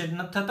ડિસોશિએટ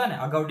નથી થતા ને,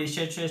 અગાઉ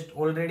ડિસોશિએટ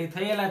ઓલરેડી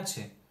થયેલા જ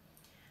છે,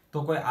 તો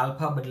કોઈ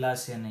આલ્ફા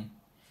બદલાશે નહીં.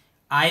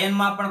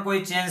 આયનમાં પણ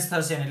કોઈ ચેન્જ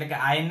થશે નહીં, એટલે કે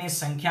આયનની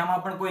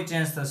સંખ્યામાં પણ કોઈ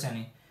ચેન્જ થશે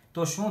નહીં.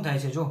 તો શું થાય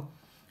છે, જો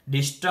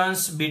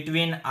ડિસ્ટન્સ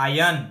બિટવીન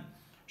આયન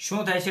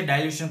શું થાય છે,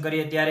 ડાયલ્યુશન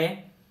કરીએ ત્યારે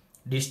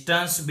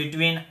ડિસ્ટન્સ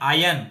બિટવીન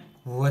આયન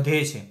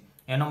વધે છે,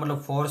 એનો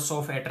મતલબ ફોર્સ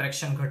ઓફ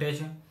એટ્રેક્શન ઘટે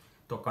છે,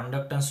 તો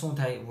કંડક્ટન્સ શું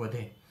થાય,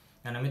 વધે.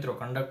 અને મિત્રો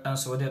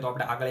કંડક્ટન્સ વધે તો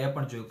આપણે આગળ એ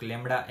પણ જોયું કે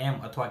લેમ્ડા એમ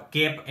અથવા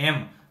કેપ એમ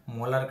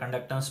મોલર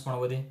કંડક્ટન્સ પણ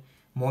વધે.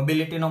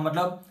 મોબિલિટીનો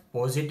મતલબ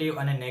પોઝિટિવ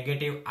અને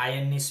નેગેટિવ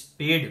આયનની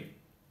સ્પીડ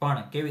પણ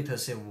કેવી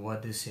થશે,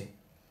 વધશે.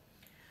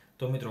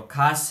 તો મિત્રો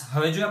ખાસ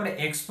હવે જો આપણે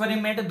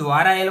એક્સપેરિમેન્ટ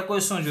દ્વારા એ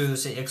લોકોએ શું જોયું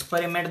છે,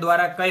 એક્સપેરિમેન્ટ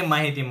દ્વારા કઈ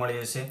માહિતી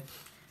મળી હશે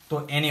તો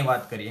એની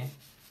વાત કરીએ.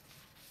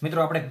 મિત્રો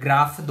આપણે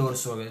ગ્રાફ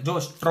દોરશું હવે. જો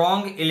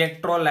સ્ટ્રોંગ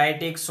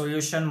ઇલેક્ટ્રોલાઇટિક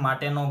સોલ્યુશન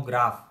માટેનો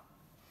ગ્રાફ,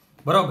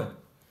 બરોબર.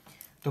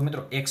 તો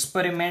મિત્રો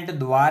એક્સપેરિમેન્ટ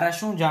દ્વારા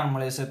શું જાણ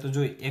મળે છે, તો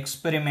જો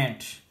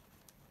એક્સપેરિમેન્ટ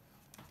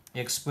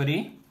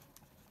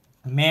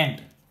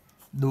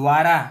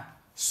દ્વારા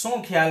શું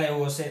ખ્યાલ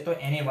આવ્યો હશે તો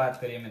એની વાત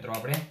કરીએ મિત્રો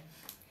આપણે.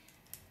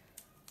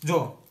 જો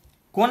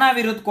કોના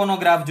વિરુદ્ધ કોનો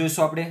ગ્રાફ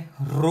જોઈશું આપણે,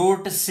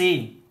 રૂટ સી,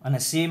 અને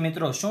સી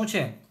મિત્રો શું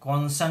છે,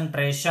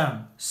 કોન્સન્ટ્રેશન.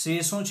 સી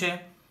શું છે,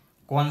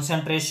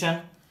 કોન્સન્ટ્રેશન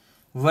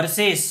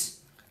વર્સિસ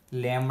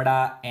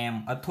લેમ્ડા એમ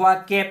અથવા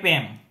કેપ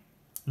એમ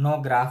નો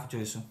ગ્રાફ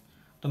જોઈશું.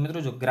 તો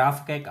મિત્રો જો ગ્રાફ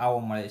કંઈક આવો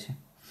મળે છે,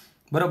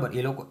 બરોબર.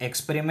 એ લોકો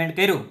એક્સપેરિમેન્ટ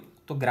કર્યું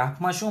તો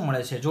ગ્રાફમાં શું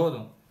મળે છે, જો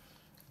તો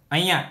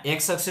અહીંયા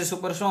એક્સ એક્સિસ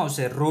ઉપર શું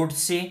આવશે, રૂટ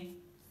સી,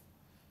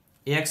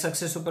 એક્સ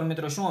એક્સિસ ઉપર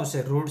મિત્રો શું આવશે,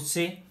 રૂટ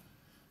સી,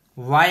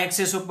 વાય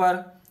એક્સિસ ઉપર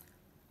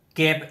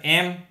કેપ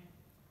એમ,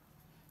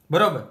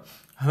 બરોબર.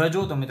 હવે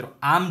જો તો મિત્રો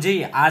આમ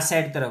જઈએ આ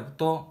સાઈડ તરફ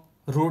તો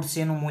રૂટ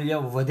સી નું મૂલ્ય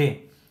વધે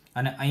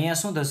અને અહીંયા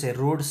શું થશે,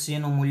 રૂટ સી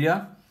નું મૂલ્ય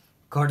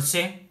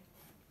ઘટશે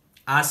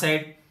આ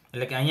સાઈડ,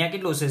 એટલે કે અહીંયા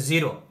કેટલું છે,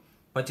 0.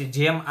 પછી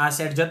જેમ આ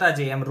સાઈડ જતા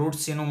જઈએ એમ રૂટ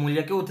સી નું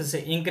મૂલ્ય કેવું થશે,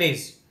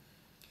 ઇન્ક્રીઝ.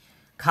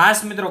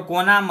 ખાસ મિત્રો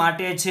કોના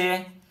માટે છે,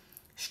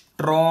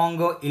 સ્ટ્રોંગ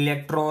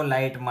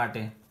ઇલેક્ટ્રોલાઇટ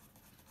માટે.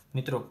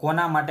 મિત્રો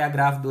કોના માટે આ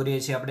ગ્રાફ દોરીએ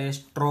છીએ આપણે,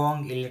 સ્ટ્રોંગ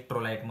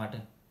ઇલેક્ટ્રોલાઇટ માટે.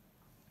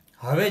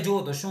 હવે જુઓ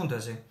તો શું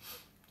થશે,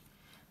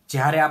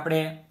 જ્યારે આપણે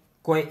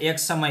કોઈ એક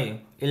સમયે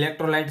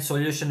ઇલેક્ટ્રોલાઇટ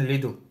સોલ્યુશન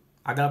લીધું,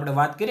 આગળ આપણે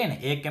વાત કરીએ ને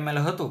 1 ml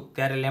હતું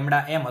ત્યારે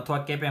લેમ્ડા એમ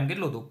અથવા કેપ એમ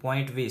કેટલું હતું,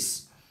 0.20.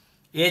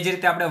 એ જ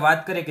રીતે આપણે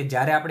વાત કરીએ કે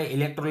જ્યારે આપણે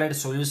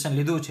ઇલેક્ટ્રોલાઇટ સોલ્યુશન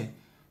લીધું છે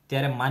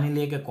ત્યારે માની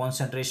લઈએ કે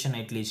કોન્સન્ટ્રેશન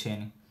એટલી છે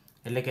એની,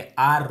 એટલે કે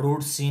આ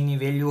રૂટ સી ની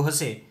વેલ્યુ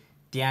હશે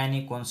ત્યાં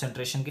એની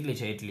કોન્સન્ટ્રેશન કેટલી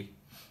છે એટલી.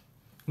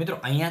 મિત્રો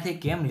અહીંયાથી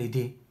કેમ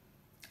લીધી?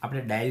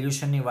 આપણે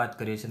ડાયલ્યુશનની વાત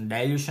કરીએ છીએ.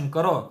 ડાયલ્યુશન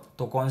કરો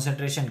તો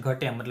કોન્સન્ટ્રેશન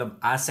ઘટે, મતલબ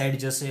આ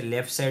સાઈડ જશે,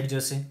 લેફ્ટ સાઈડ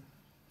જશે.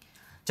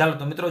 ચાલો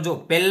તો મિત્રો જો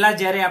પહેલા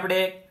જ્યારે આપણે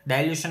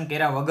ડાયલ્યુશન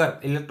કર્યા વગર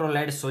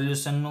ઇલેક્ટ્રોલાઇટ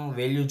સોલ્યુશનનું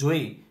વેલ્યુ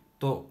જોઈ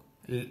તો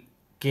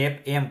કેપ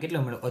એમ કેટલો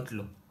મળ્યો?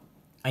 આટલો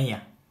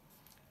અહીંયા.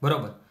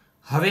 બરોબર.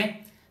 હવે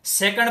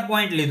સેકન્ડ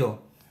પોઈન્ટ લીધો.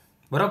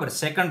 બરોબર,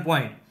 સેકન્ડ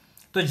પોઈન્ટ.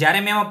 તો જ્યારે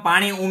મેં એમાં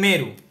પાણી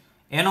ઉમેર્યું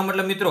એનો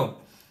મતલબ મિત્રો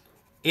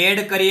એડ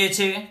કરીએ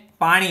છીએ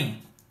પાણી,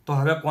 તો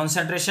હવે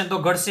કોન્સન્ટ્રેશન તો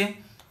ઘટશે.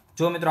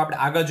 જો મિત્રો આપણે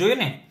આગળ જોયું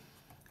ને,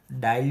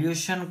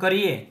 ડાયલ્યુશન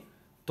કરીએ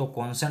તો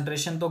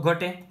કોન્સન્ટ્રેશન તો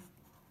ઘટે.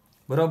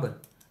 બરોબર,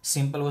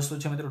 સિમ્પલ વસ્તુ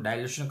છે મિત્રો.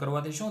 ડાયલ્યુશન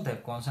કરવાથી શું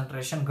થાય?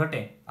 કોન્સન્ટ્રેશન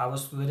ઘટે. આ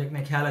વસ્તુ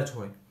દરેકને ખ્યાલ જ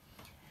હોય.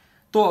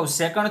 તો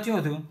સેકન્ડ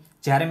થયું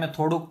જ્યારે મેં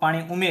થોડુંક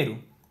પાણી ઉમેર્યું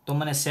તો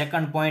મને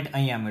સેકન્ડ પોઈન્ટ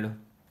અહીંયા મળ્યો.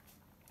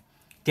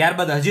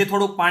 ત્યારબાદ હજી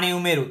થોડુંક પાણી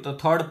ઉમેર્યું તો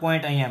થર્ડ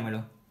પોઈન્ટ અહીંયા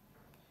મળ્યો.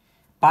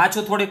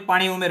 પાછું થોડીક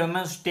પાણી ઉમેર્યું,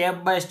 મેં સ્ટેપ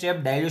બાય સ્ટેપ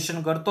ડાયલ્યુશન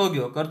કરતો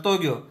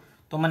ગયો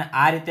તો મને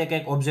આ રીતે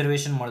કંઈક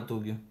ઓબ્ઝર્વેશન મળતું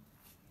ગયું.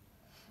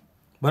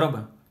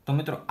 બરોબર. તો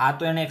મિત્રો આ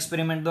તો એને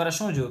એક્સપેરિમેન્ટ દ્વારા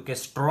શું જોયું કે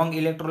સ્ટ્રોંગ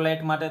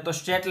ઇલેક્ટ્રોલાઇટ માટે તો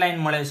સ્ટ્રેટ લાઇન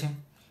મળે છે,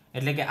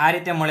 એટલે કે આ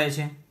રીતે મળે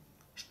છે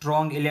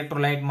સ્ટ્રોંગ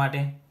ઇલેક્ટ્રોલાઇટ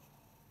માટે.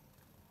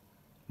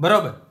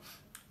 બરોબર.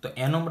 તો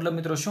એનો મતલબ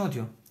મિત્રો શું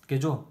થયો કે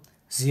જો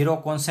ઝીરો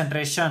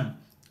કોન્સન્ટ્રેશન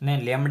ને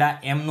લેમડા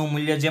એમ નું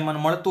મૂલ્ય જે મને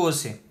મળતું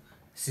હશે,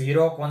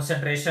 ઝીરો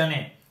કોન્સન્ટ્રેશન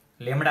એ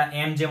લેમડા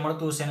એમ જે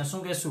મળતું હશે એને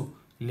શું કહેશું?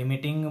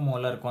 Limiting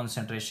molar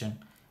concentration.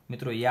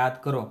 મિત્રો યાદ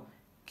કરો,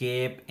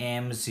 કેપ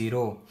એમ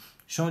ઝીરો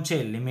શું છે?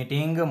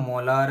 Limiting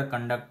molar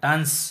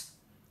conductance.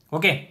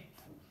 ઓકે.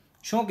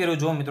 શું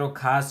કર્યું જો મિત્રો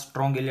ખાસ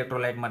સ્ટ્રોંગ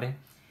ઇલેક્ટ્રોલાઇટ માટે?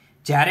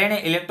 જ્યારે એને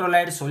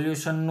ઇલેક્ટ્રોલાઇટ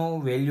સોલ્યુશનનું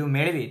વેલ્યુ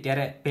મેળવી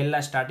ત્યારે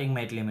પહેલા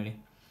સ્ટાર્ટિંગમાં એટલી મળી.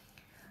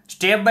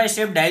 સ્ટેપ બાય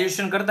સ્ટેપ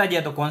ડાયલ્યુશન કરતા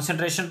ગયા તો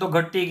કોન્સન્ટ્રેશન તો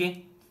ઘટતી ગઈ.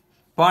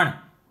 પણ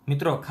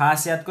મિત્રો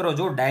ખાસ યાદ કરો,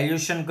 જો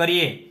ડાયલ્યુશન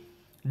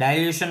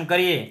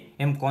કરીએ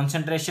એમ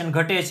કોન્સન્ટ્રેશન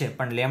ઘટે છે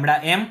પણ લેમડા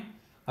એમ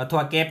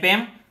અથવા કેપ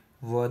એમ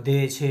વધે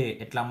છે.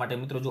 એટલા માટે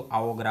મિત્રો જો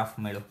આવો ગ્રાફ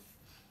મળ્યો.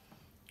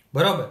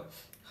 બરોબર.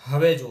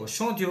 હવે જુઓ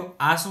શું થયું.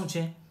 આ શું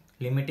છે?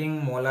 લિમિટિંગ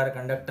મોલર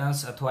કન્ડક્ટન્સ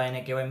અથવા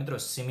એને કહેવાય મિત્રો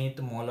સીમિત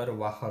મોલર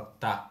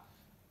વાહકતા.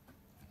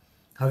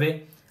 હવે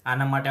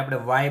આના માટે આપણે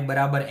y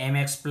બરાબર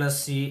mx પ્લસ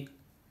c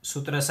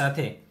સૂત્ર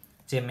સાથે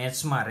જે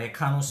મેથ્સમાં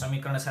રેખાનું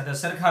સમીકરણ સાથે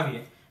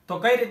સરખાવીએ તો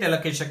કઈ રીતે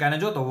લખી શકાય? અને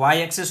જો તો y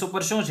એક્સિસ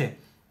ઉપર શું છે?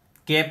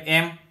 Cap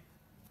m.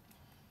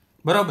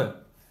 બરોબર.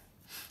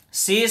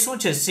 c શું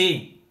છે? c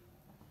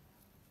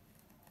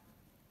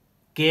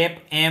cap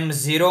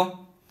m0.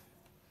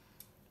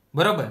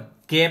 બરોબર,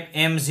 કેપ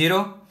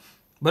m0.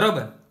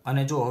 બરોબર.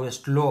 અને જો હવે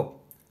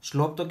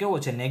સ્લોપ તો કેવો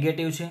છે?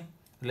 નેગેટિવ છે,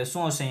 એટલે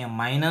શું હશે અહીંયા?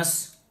 માઇનસ.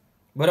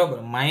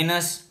 બરોબર,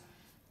 માઇનસ.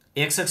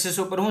 એક્સ એક્સિસ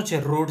ઉપર શું છે?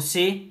 Route c.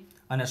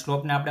 અને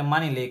સ્લોપને આપણે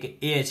માની લઈએ કે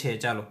a છે.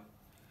 ચાલો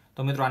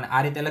તો મિત્રો આને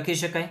આ રીતે લખી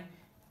શકાય,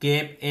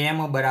 કેપ m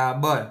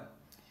બરાબર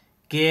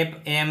cap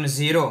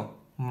m0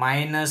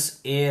 minus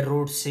a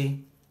route c.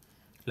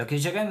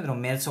 લખી શકાય મિત્રો.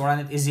 મેથ્સ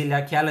વાળાને ઇઝીલી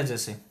આ ખ્યાલ જ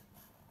હશે.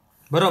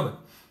 બરોબર.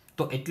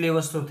 તો એટલી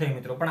વસ્તુ થઈ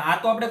મિત્રો. પણ આ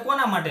તો આપણે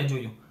કોના માટે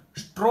જોયું?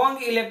 સ્ટ્રોંગ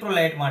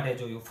ઇલેક્ટ્રોલાઇટ માટે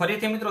જોયું.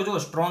 ફરીથી મિત્રો જો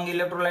સ્ટ્રોંગ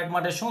ઇલેક્ટ્રોલાઇટ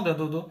માટે શું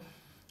થતું હતું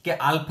કે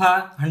આલ્ફા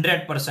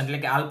 100% એટલે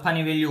કે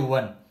આલ્ફાની વેલ્યુ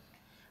 1.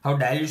 હવે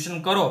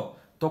ડાયલ્યુશન કરો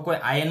તો કોઈ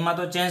આયનમાં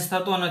તો ચેન્જ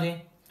થતો નથી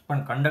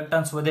પણ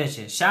કન્ડક્ટન્સ વધે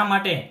છે. શા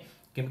માટે?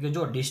 કેમ કે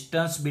જો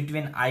ડિસ્ટન્સ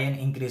બિટવીન આયન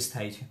ઇન્ક્રીઝ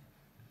થાય છે.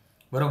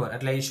 બરોબર,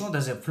 એટલે એ શું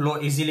થશે? ફ્લો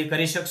ઇઝીલી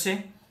કરી શકશે.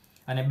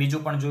 અને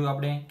બીજું પણ જોયું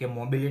આપણે કે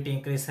મોબિલિટી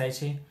ઇન્ક્રીઝ થાય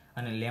છે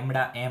અને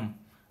લેમડા એમ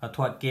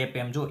અથવા કેપ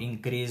એમ જો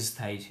ઇન્ક્રીઝ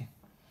થાય છે.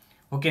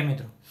 ઓકે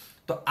મિત્રો,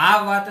 તો આ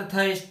વાત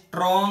થઈ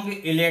સ્ટ્રોંગ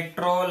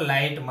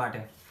ઇલેક્ટ્રોલાઇટ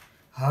માટે.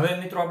 હવે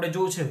મિત્રો આપણે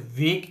જોવું છે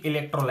વીક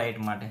ઇલેક્ટ્રોલાઇટ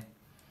માટે.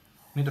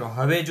 મિત્રો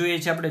હવે જોઈએ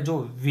છે આપણે જો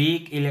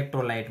વીક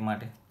ઇલેક્ટ્રોલાઇટ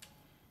માટે.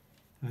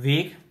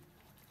 વીક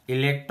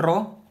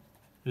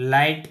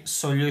ઇલેક્ટ્રોલાઇટ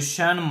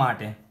સોલ્યુશન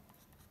માટે.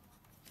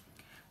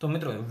 તો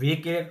મિત્રો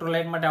વીક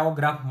ઇલેક્ટ્રોલાઇટ માટે આવો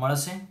ગ્રાફ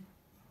મળશે?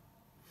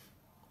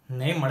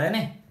 નહીં મળે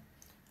ને.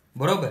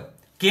 બરોબર.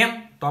 કેમ?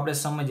 તો આપણે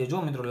સમજીએ.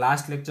 જો મિત્રો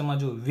લાસ્ટ લેક્ચરમાં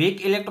જો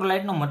વીક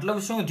ઇલેક્ટ્રોલાઇટનો મતલબ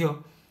શું થયો?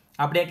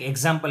 આપણે એક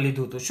એક્ઝામ્પલ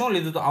લીધું હતું. શું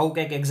લીધું હતું? આવું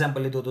કંઈક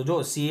એક્ઝામ્પલ લીધું હતું. જો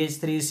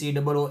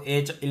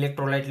CH3COOH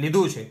ઇલેક્ટ્રોલાઇટ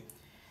લીધું છે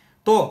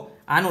તો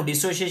આનું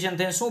ડિસોસિએશન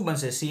થઈને શું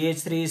બનશે?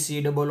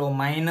 CH3COO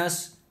minus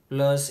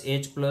plus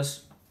H plus.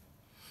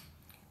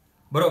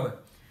 બરોબર.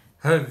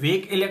 હવે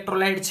વીક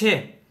ઇલેક્ટ્રોલાઇટ છે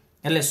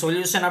એટલે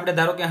સોલ્યુશન આપણે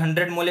ધારો કે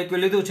 100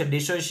 મોલેક્યુલ લીધું છે,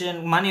 ડિસોસિએશન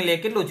માની લે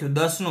કેટલું થયું?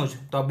 10 નું જ.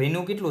 તો આ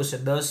બેનું કેટલું હશે?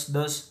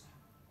 10.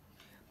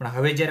 પણ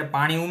હવે જ્યારે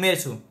પાણી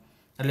ઉમેરશું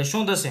એટલે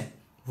શું થશે?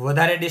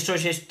 વધારે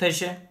ડિસોસિએટ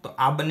થશે તો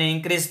આ બંને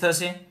ઇન્ક્રીઝ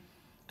થશે.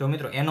 તો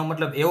મિત્રો એનો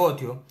મતલબ એવો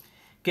થયો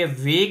કે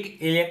વીક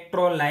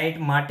ઇલેક્ટ્રોલાઇટ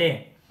માટે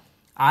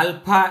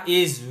alpha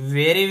is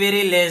very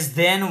very less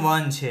than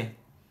 1 છે,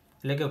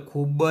 એટલે કે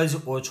ખૂબ જ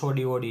ઓછો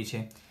ડીઓડી છે.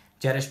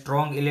 જ્યારે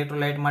સ્ટ્રોંગ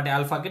ઇલેક્ટ્રોલાઇટ માટે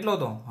આલ્ફા કેટલો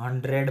હતો?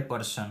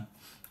 100%,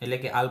 એટલે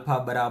કે આલ્ફા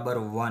બરાબર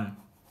 1.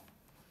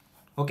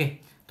 ઓકે.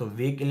 તો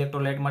વીક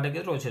ઇલેક્ટ્રોલાઇટ માટે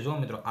કેટલો છે? જો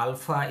મિત્રો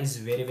alpha is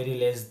very very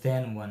less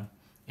than 1,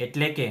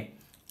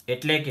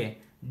 એટલે કે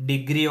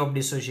ડિગ્રી ઓફ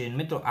ડિસોસિએશન.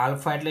 મિત્રો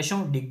આલ્ફા એટલે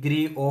શું?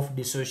 ડિગ્રી ઓફ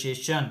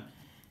ડિસોસિએશન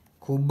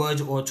ખૂબ જ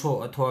ઓછો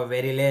અથવા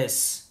વેરી લેસ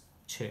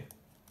છે.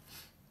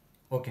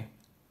 ઓકે,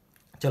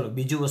 ચલો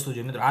બીજી વસ્તુ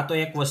જોઈએ મિત્રો. આ તો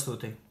એક વસ્તુ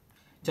થઈ.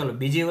 ચલો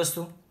બીજી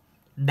વસ્તુ,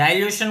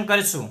 ડાયલ્યુશન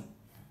કરશું.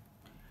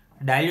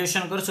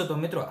 ડાયલ્યુશન કરશું તો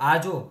મિત્રો આ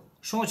જો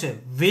શું છે?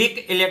 વીક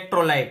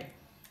ઇલેક્ટ્રોલાઇટ,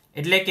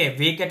 એટલે કે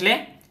વીક એટલે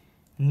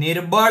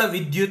નિર્બળ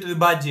વિદ્યુત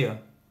વિભાજ્ય,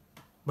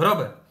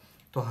 બરોબર.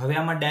 તો હવે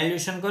આમાં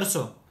ડાયલ્યુશન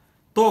કરશો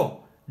તો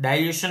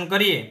ડાયલ્યુશન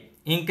કરીએ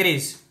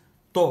ઇન્ક્રીઝ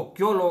તો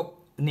કયો લો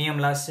નિયમ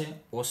લાગશે?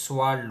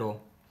 ઓસ્વાલ્ડ લો.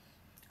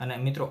 અને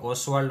મિત્રો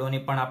ઓસ્વાલ્ડ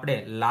લોની પણ આપણે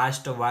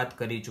લાસ્ટ વાત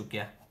કરી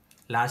ચૂક્યા,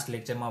 લાસ્ટ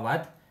લેક્ચરમાં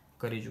વાત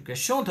કરી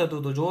ચૂક્યા. શું થતું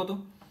હતું જુઓ તો,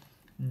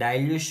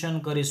 ડાયલ્યુશન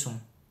કરીશું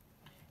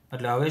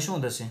એટલે હવે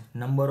શું થશે?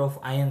 નંબર ઓફ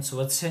આયન્સ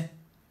વધશે.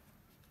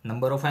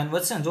 નંબર ઓફ આયન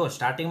વધશે ને. જો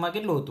સ્ટાર્ટિંગમાં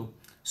કેટલું હતું?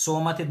 100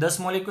 માંથી 10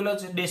 મોલિક્યુલ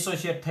જ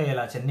ડિસોસિએટ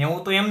થયેલા છે,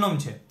 90 તો એમનું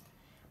છે.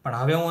 પણ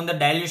હવે હું અંદર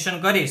ડાયલ્યુશન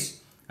કરીશ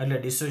એટલે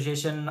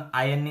ડિસોસિએશન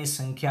આયનની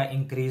સંખ્યા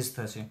ઇન્ક્રીઝ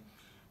થશે.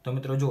 તો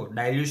મિત્રો જો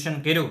ડાયલ્યુશન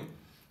કર્યું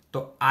તો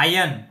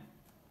આયન,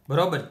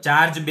 બરોબર,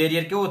 ચાર્જ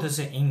બેરિયર કેવો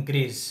થશે?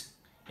 ઇન્ક્રીઝ.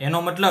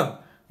 એનો મતલબ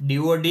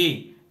ડીઓડી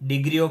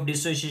ડિગ્રી ઓફ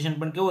ડિસોસિએશન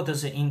પણ કેવો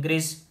થશે?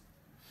 ઇન્ક્રીઝ.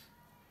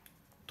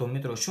 તો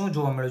મિત્રો શું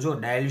જોવા મળ્યું? જો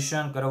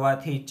ડાયલ્યુશન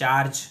કરવાથી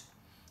ચાર્જ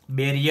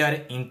બેરિયર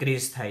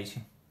ઇન્ક્રીઝ થાય છે.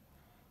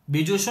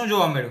 બીજું શું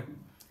જોવા મળ્યું?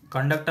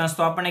 કન્ડક્ટન્સ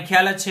તો આપણને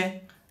ખ્યાલ જ છે.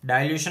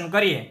 ડાયલ્યુશન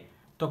કરીએ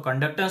તો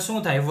કન્ડક્ટન્સ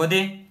શું થાય?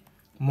 વધે.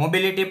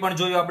 મોબિલિટી પણ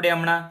જોયું આપણે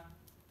હમણાં.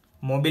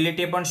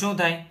 મોબિલિટી પણ શું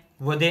થાય?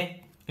 વધે.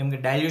 કેમ કે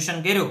ડાયલ્યુશન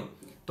કર્યું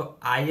તો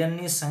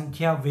આયનની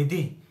સંખ્યા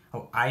વધી.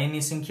 હવે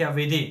આયનની સંખ્યા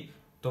વધી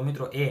તો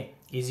મિત્રો એ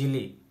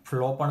ઇઝીલી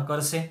ફ્લો પણ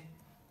કરશે.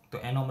 તો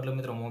એનો મતલબ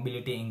મિત્રો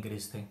મોબિલિટી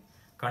ઇન્ક્રીઝ થઈ.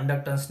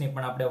 કન્ડક્ટન્સની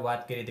પણ આપણે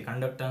વાત કરી હતી,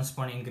 કન્ડક્ટન્સ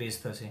પણ ઇન્ક્રીઝ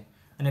થશે.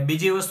 અને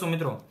બીજી વસ્તુ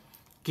મિત્રો,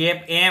 કેપ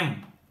એમ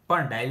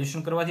પણ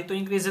ડાયલ્યુશન કરવાથી તો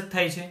ઇન્ક્રીઝ જ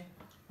થાય છે,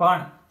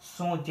 પણ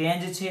શું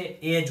ચેન્જ છે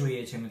એ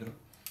જોઈએ છે મિત્રો.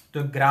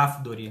 તો ગ્રાફ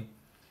દોરીએ.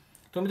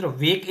 તો મિત્રો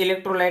વીક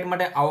ઇલેક્ટ્રોલાઇટ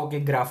માટે આવો કે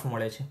ગ્રાફ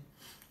મળે છે.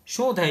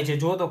 શું થાય છે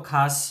જો તો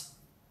ખાસ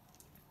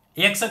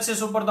એક્સ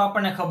એક્સિસ ઉપર તો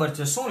આપણને ખબર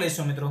છે શું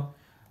લઈશું મિત્રો?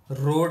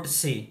 Route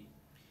C.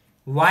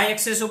 વાય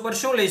એક્સિસ ઉપર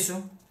શું લઈશું?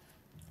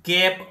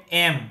 કેપ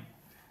એમ,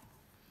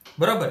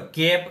 બરોબર,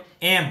 કેપ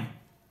એમ.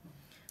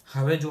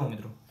 હવે જુઓ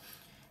મિત્રો,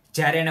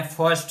 જ્યારે એને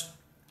ફર્સ્ટ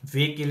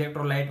વીક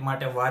ઇલેક્ટ્રોલાઇટ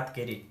માટે વાત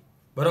કરી,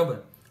 બરોબર,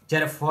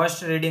 જ્યારે ફર્સ્ટ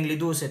રીડિંગ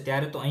લીધું છે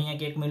ત્યારે તો અહીંયા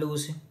ક્યાંક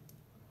મેળવ્યું છે,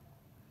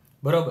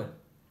 બરોબર,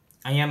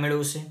 અહીંયા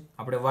મેળવ્યું છે.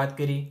 આપણે વાત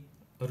કરી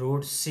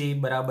રૂટ સી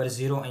બરાબર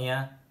 0,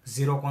 અહીંયા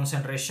 0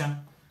 કોન્સન્ટ્રેશન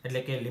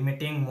એટલે કે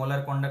લિમિટિંગ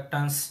મોલર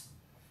કોન્ડક્ટન્સ,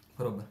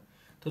 બરોબર.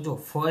 તો જો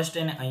ફર્સ્ટ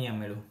એને અહીંયા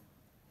મેળવ્યું,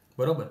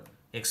 બરોબર,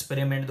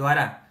 એક્સપેરિમેન્ટ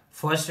દ્વારા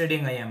ફર્સ્ટ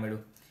રીડિંગ અહીંયા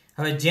મેળવ્યું.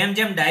 હવે જેમ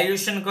જેમ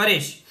ડાયલ્યુશન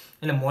કરીશ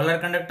એટલે મોલર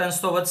કન્ડક્ટન્સ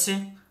તો વધશે,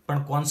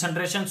 પણ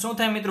કોન્સન્ટ્રેશન શું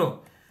થાય મિત્રો?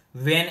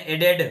 વેન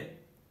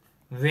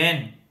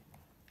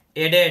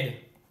એડેડ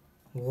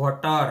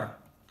વોટર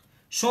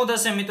શું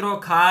થશે મિત્રો?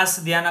 ખાસ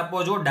ધ્યાન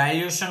આપો. જો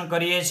ડાયલ્યુશન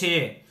કરીએ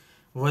છીએ,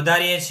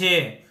 વધારીએ છીએ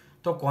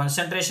તો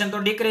કોન્સન્ટ્રેશન તો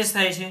ડિક્રીઝ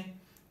થાય છે.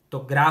 તો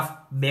ગ્રાફ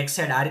બેક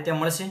સાઈડ આ રીતે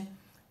મળશે.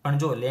 પણ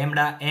જો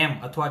લેમ્ડા એમ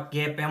અથવા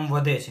કેપ એમ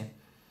વધે છે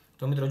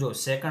તો મિત્રો જો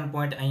સેકન્ડ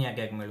પોઈન્ટ અહીંયા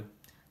ક્યાંક મળ્યું,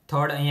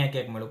 થર્ડ અહીંયા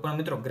ક્યાંક મળ્યું, પણ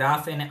મિત્રો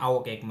ગ્રાફ એને આવો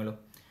ક્યાંક મળ્યો.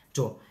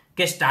 જો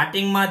કે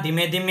સ્ટાર્ટિંગમાં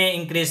ધીમે ધીમે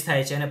ઇન્ક્રીઝ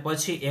થાય છે અને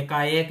પછી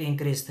એકાએક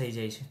ઇન્ક્રીઝ થઈ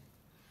જાય છે.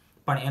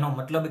 પણ એનો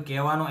મતલબ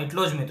કહેવાનો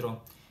એટલો જ મિત્રો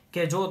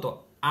કે જો તો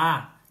આ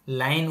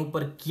લાઈન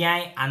ઉપર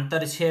ક્યાંય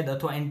આંતરછેદ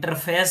અથવા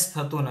ઇન્ટરફેસ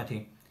થતું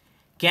નથી,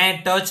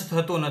 ક્યાંય ટચ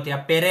થતું નથી.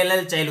 આ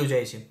પેરેલલ ચાલ્યું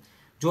જાય છે.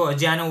 જો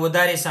હજી આનું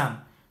વધારીશ આમ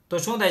તો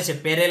શું થાય છે?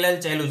 પેરેલલ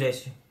ચાલ્યું જાય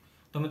છે.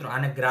 તો મિત્રો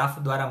આને ગ્રાફ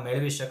દ્વારા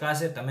મેળવી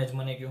શકાશે? તમે જ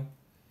મને કહો,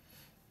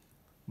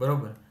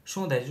 બરોબર.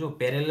 શું થાય છે? જો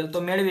પેરેલલ તો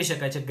મેળવી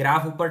શકાય છે.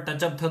 ગ્રાફ ઉપર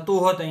ટચઅપ થતું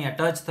હોત, અહીંયા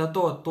ટચ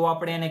થતો હોત તો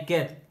આપણે એને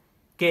કહેત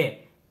કે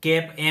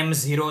કેપ એમ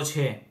 0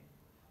 છે,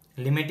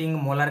 લિમિટિંગ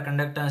મોલાર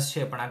કન્ડક્ટન્સ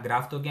છે. પણ આ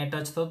ગ્રાફ તો ક્યાંય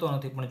ટચ થતો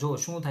નથી. પણ જો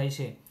શું થાય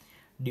છે?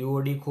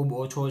 ડીઓડી ખૂબ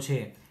ઓછો છે.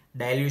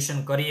 ડાયલ્યુશન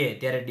કરીએ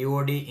ત્યારે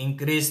ડીઓડી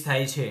ઇન્ક્રીઝ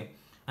થાય છે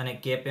અને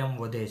કેપ એમ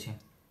વધે છે.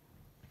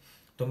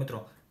 તો મિત્રો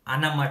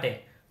આના માટે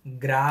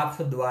ગ્રાફ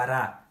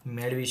દ્વારા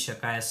મેળવી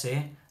શકાશે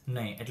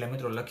નહીં. એટલે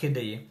મિત્રો લખી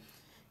દઈએ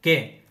કે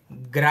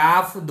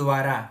ગ્રાફ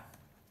દ્વારા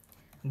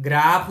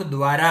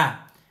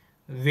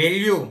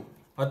વેલ્યુ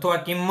અથવા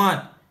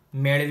કિંમત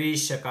મેળવી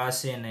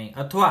શકાશે નહીં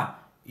અથવા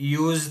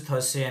યુઝ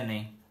થશે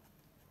નહીં.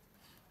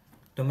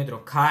 તો મિત્રો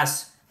ખાસ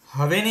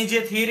હવેની જે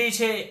થિયરી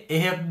છે એ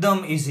એકદમ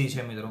ઈઝી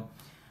છે મિત્રો.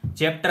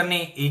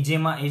 ચેપ્ટરની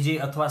ઈઝીમાં ઈઝી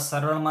અથવા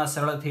સરળમાં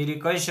સરળ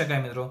થિયરી કહી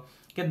શકાય મિત્રો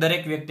કે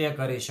દરેક વ્યક્તિએ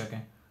કરી શકે.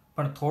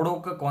 પણ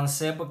થોડુંક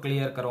કોન્સેપ્ટ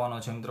ક્લિયર કરવાનો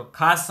છે મિત્રો.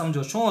 ખાસ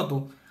સમજો શું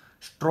હતું?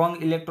 સ્ટ્રોંગ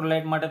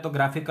ઇલેક્ટ્રોલાઇટ માટે તો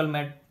ગ્રાફિકલ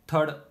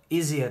મેથડ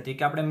ઈઝી હતી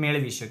કે આપણે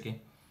મેળવી શકીએ.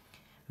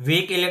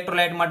 વીક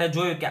ઇલેક્ટ્રોલાઇટ માટે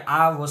જોયું કે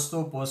આ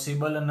વસ્તુ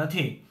પોસિબલ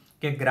નથી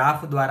કે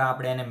ગ્રાફ દ્વારા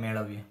આપણે એને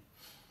મેળવીએ.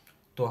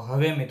 તો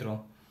હવે મિત્રો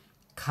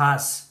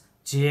ખાસ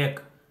જે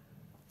એક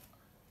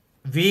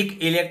વીક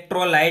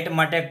ઇલેક્ટ્રોલાઇટ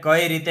માટે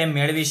કઈ રીતે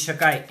મેળવી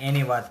શકાય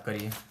એની વાત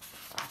કરીએ.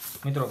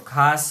 મિત્રો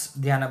ખાસ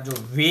ધ્યાન આપજો.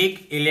 વીક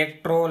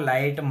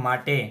ઇલેક્ટ્રોલાઇટ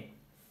માટે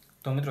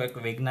તો મિત્રો એક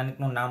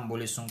વૈજ્ઞાનિકનું નામ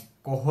બોલીશું,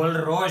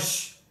 કોહલરોશ.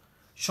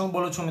 શું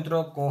બોલું છું મિત્રો?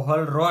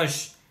 કોહલરોશ,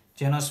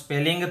 જેનો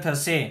સ્પેલિંગ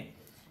થશે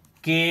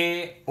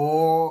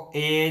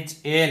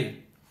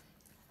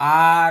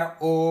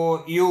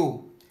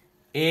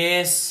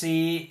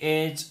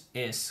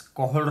KOHLROUSCHS,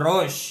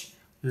 કોહલરોશ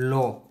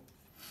લો.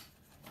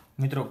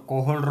 મિત્રો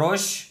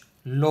કોહલરોશ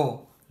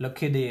લો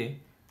લખી દઈએ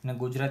અને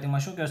ગુજરાતીમાં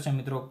શું કહેશે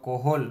મિત્રો?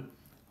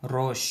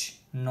 કોહલરોશ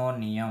નો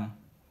નિયમ.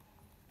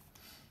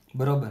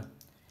 બરોબર.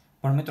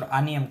 પણ મિત્રો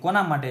આ નિયમ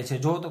કોના માટે છે?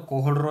 જો તો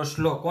કોહલરોશ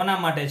લો કોના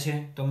માટે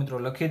છે? તો મિત્રો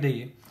લખી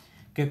દઈએ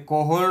કે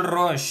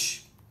કોહલરોશ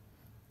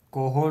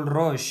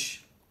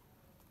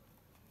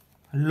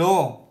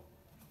લો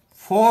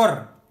ફોર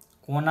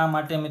કોના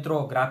માટે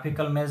મિત્રો?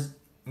 ગ્રાફિકલ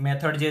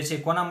મેથડ જે છે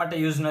કોના માટે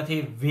યુઝ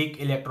નથી?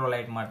 વીક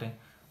ઇલેક્ટ્રોલાઇટ માટે.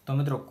 તો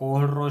મિત્રો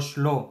કોહલરોશ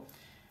લો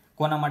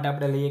કોના માટે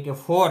આપણે લઈએ કે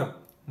ફોર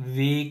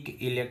વીક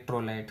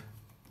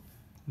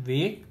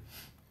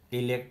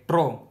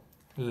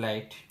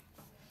ઇલેક્ટ્રોલાઇટ.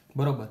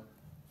 બરોબર.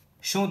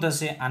 શું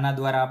થશે? આના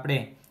દ્વારા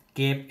આપણે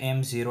કેપ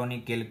M0 ની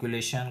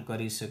કેલ્ક્યુલેશન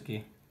કરી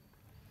શકીએ.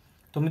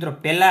 તો મિત્રો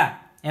પહેલા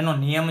એનો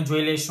નિયમ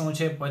જોઈ લઈએ શું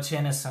છે, પછી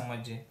એને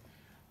સમજીએ.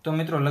 તો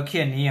મિત્રો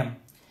લખીએ નિયમ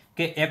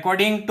કે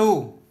એકોર્ડિંગ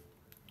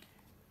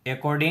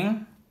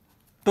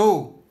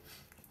ટુ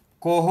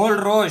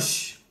કોહલરોશ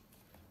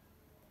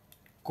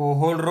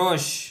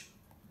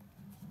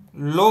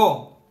લો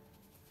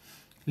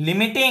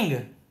લિમિટિંગ.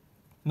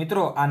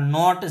 મિત્રો આ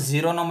નોટ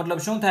 0 નો મતલબ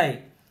શું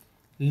થાય?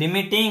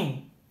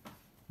 લિમિટિંગ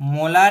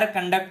મોલાર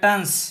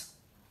કન્ડક્ટન્સ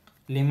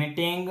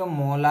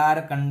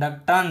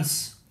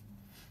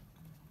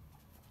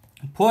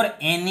ફોર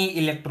એની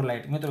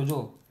ઇલેક્ટ્રોલાઇટ. મિત્રો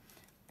જો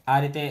આ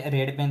રીતે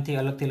રેડ પેન થી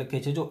અલગથી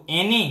લખીએ છીએ. જો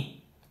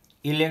એની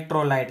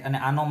ઇલેક્ટ્રોલાઇટ, અને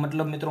આનો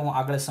મતલબ મિત્રો હું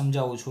આગળ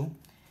સમજાવું છું.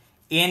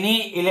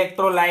 એની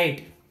electrolyte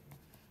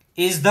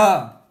is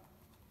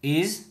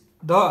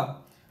the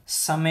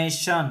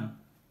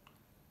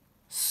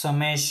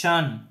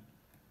summation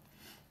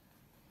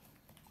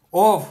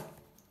of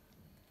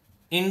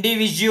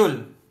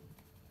individual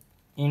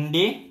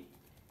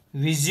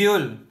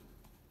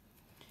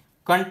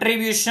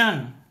contribution.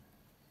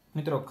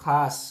 મિત્રો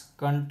ખાસ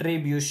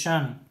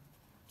contribution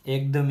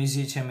એકદમ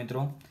ઈઝી છે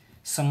મિત્રો,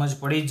 સમજ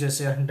પડી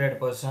જશે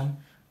 100%.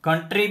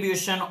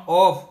 contribution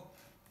of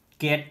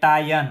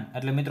cation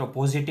એટલે મિત્રો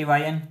પોઝિટિવ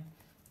આયન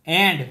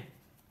એન્ડ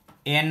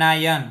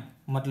anion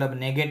મતલબ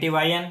નેગેટિવ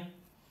આયન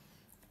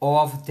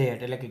of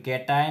that એટલે કે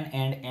cation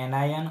and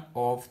anion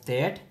of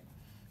that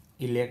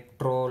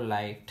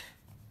electrolyte.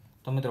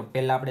 તો મિત્રો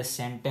પહેલા આપણે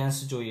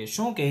સેન્ટેન્સ જોઈએ.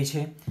 શું કહે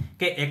છે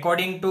કે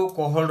એકોર્ડિંગ ટુ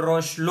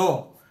કોહલરોશ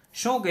લો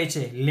શું કહે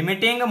છે?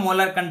 લિમિટિંગ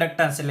મોલર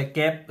કન્ડક્ટન્સ એટલે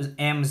કેપ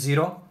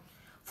M0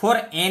 ફોર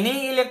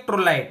એની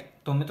ઇલેક્ટ્રોલાઇટ.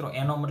 તો મિત્રો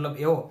એનો મતલબ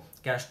એવો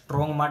કે આ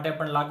સ્ટ્રોંગ માટે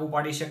પણ લાગુ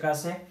પાડી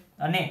શકાશે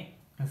અને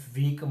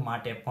વીક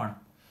માટે પણ.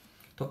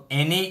 તો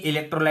એની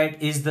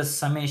ઇલેક્ટ્રોલાઇટ ઇઝ ધ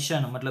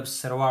સમેશન મતલબ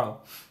સરવાળો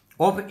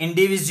of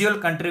individual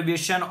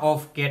contribution of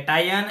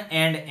cation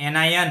and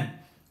anion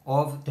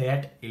of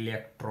that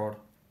electrode.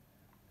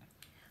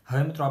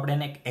 હવે મિત્રો આપણે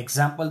એને એક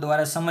એક્ઝામ્પલ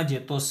દ્વારા સમજીએ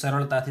તો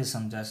સરળતાથી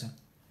સમજાશે.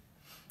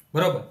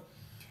 બરોબર.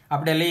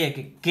 આપણે લઈએ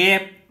કે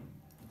કેપ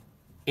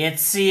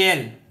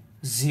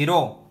HCl0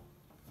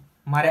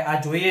 મારે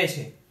આ જોઈએ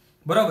છે.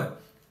 બરોબર.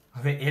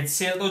 હવે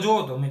HCl તો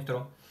જુઓ તો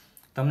મિત્રો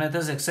તમને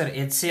થશે કે સર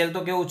HCl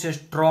તો કેવું છે?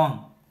 સ્ટ્રોંગ.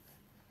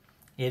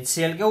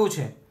 HCl કેવું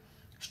છે?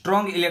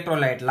 Strong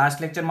electrolyte.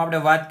 લાસ્ટ લેક્ચરમાં આપણે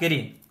વાત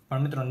કરી,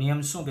 પણ મિત્રો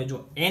નિયમ શું કે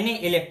જો એની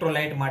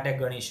ઇલેક્ટ્રોલાઇટ માટે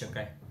ગણી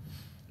શકાય.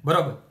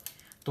 બરોબર.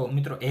 તો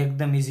મિત્રો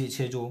એકદમ ઈઝી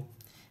છે. જો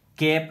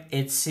કેપ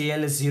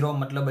HCl0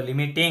 મતલબ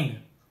limiting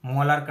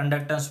molar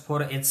conductance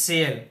four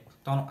HCl.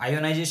 તો આનું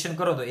આયોનાઇઝેશન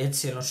કરો તો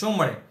HCl નો શું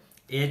મળે?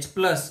 H+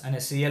 અને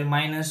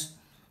Cl-.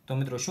 તો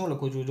મિત્રો શું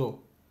લખું છું? જો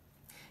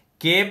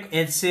કેપ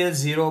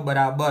HCl0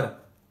 બરાબર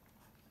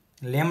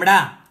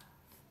લેમ્ડા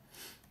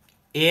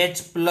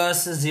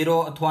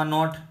H+0 અથવા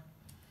not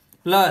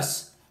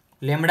plus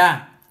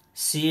lambda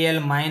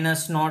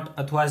Cl- not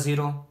અથવા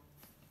 0.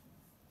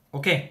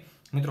 ઓકે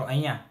મિત્રો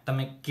અહીંયા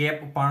તમે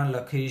કેપ પણ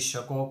લખી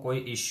શકો,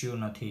 કોઈ ઇશ્યુ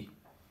નથી.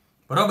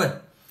 બરોબર.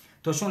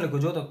 તો શું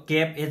લખ્યું? જો તો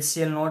કેપ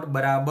HCl0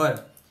 બરાબર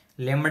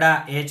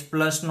lambda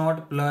H+ not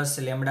plus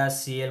lambda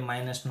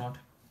Cl- not.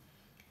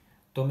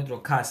 તો મિત્રો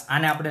ખાસ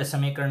આને આપણે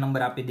સમીકરણ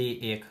નંબર આપી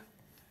દઈએ 1.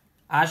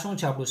 આ શું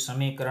છે? આપણું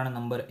સમીકરણ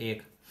નંબર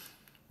 1.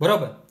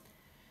 બરોબર.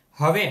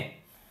 હવે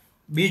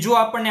બીજું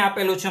આપણને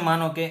આપેલું છે,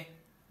 માનો કે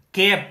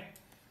કેપ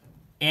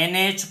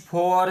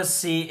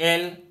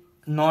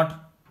NH4Cl0.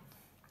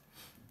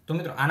 તો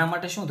મિત્રો આના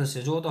માટે શું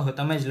થશે? જો તો હવે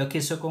તમે જ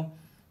લખી શકો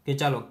કે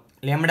ચાલો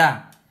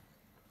lambda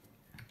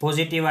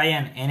positive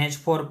ion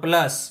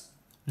NH4+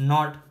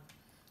 not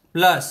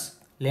plus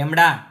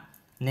lambda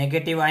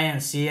negative ion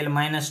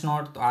Cl-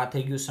 not. તો આ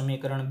થઈ ગયું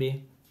સમીકરણ 2.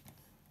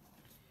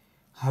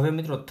 હવે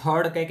મિત્રો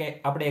થર્ડ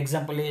કઈ આપણે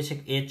એક્ઝામ્પલ લઈએ છીએ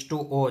કે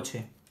H2O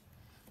છે.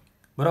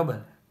 બરોબર.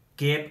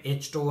 Cap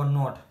H2O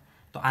not.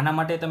 તો આના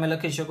માટે તમે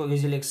લખી શકો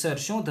ઇઝીલી સર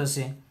શું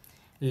થશે?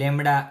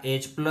 Lambda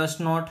H+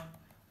 not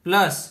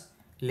plus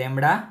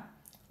lambda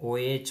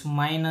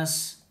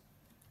OH-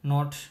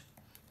 not.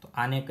 તો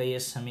આને કહીએ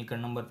સમીકરણ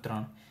નંબર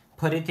 3.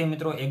 ફરીથી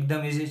મિત્રો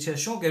એકદમ ઈઝી છે.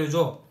 શું કર્યું?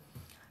 જો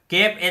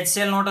કેપ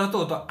HCl0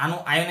 હતું તો આનું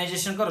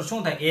આયોનાઇઝેશન કરો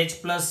શું થાય?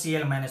 H+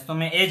 Cl-. તો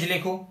મેં એ જ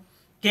લખ્યું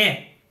કે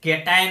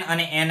કેટાયન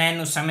અને એનાયન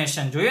નું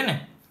સમેશન જોયું ને,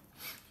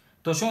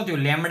 તો શું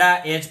થયું lambda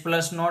H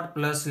plus not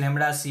plus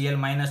lambda Cl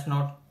minus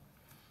not.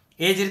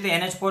 એ જ રીતે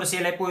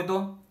NH4Cl આપ્યું હોય તો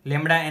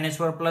lambda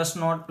NH4 plus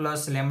not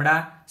plus lambda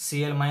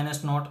Cl minus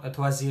not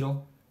અથવા 0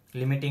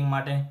 લિમિટિંગ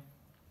માટે.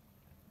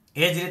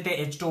 એ જ રીતે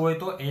H2 હોય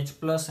તો H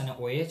પ્લસ અને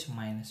OH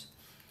માઇનસ.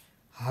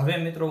 હવે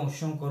મિત્રો હું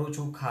શું કરું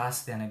છું ખાસ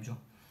ધ્યાન આપજો.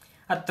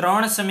 આ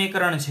 3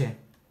 સમીકરણ છે,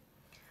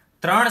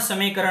 3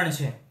 સમીકરણ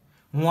છે.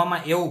 હું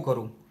આમાં એવું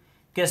કરું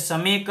કે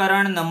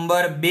સમીકરણ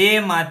નંબર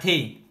 2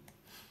 માંથી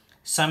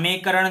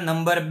સમીકરણ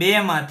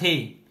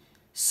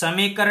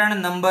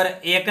નંબર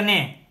 1 ને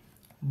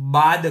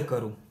બાદ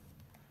કરું,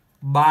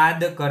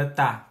 બાદ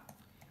કરતા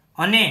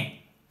અને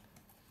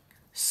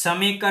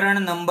સમીકરણ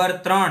નંબર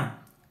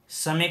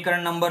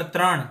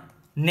 3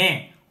 ને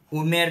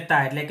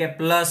ઉમેરતા એટલે કે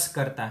પ્લસ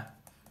કરતા.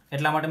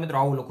 એટલા માટે મિત્રો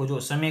આવું લખું જો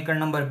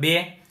સમીકરણ નંબર 2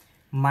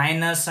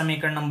 માઇનસ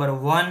સમીકરણ નંબર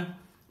 1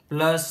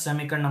 પ્લસ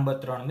સમીકરણ નંબર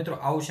 3. મિત્રો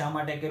આવું શા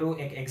માટે કર્યું,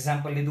 એક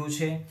એક્ઝામ્પલ લીધું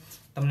છે,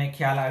 તમને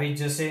ખ્યાલ આવી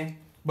જશે.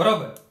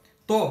 બરોબર.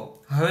 તો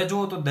હવે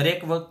જુઓ તો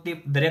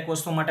દરેક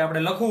વસ્તુ માટે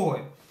આપણે લખવું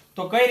હોય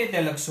તો કઈ રીતે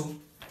લખશું.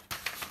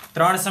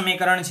 3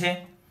 સમીકરણ છે,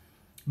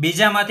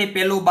 બીજામાંથી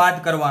પહેલું બાદ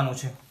કરવાનું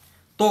છે,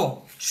 તો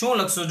શું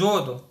લખશું જુઓ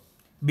તો.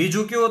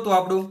 બીજું કયું હતું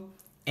આપણું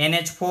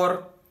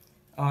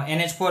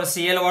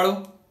NH4Cl વાળું.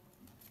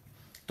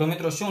 તો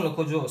મિત્રો શું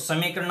લખું જો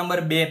સમીકરણ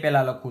નંબર 2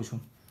 પહેલા લખું છું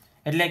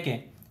એટલે કે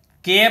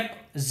કેપ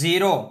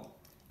 0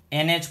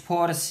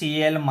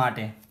 NH4Cl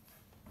માટે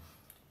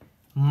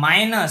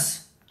માઇનસ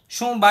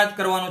શું બાદ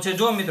કરવાનું છે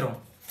જો મિત્રો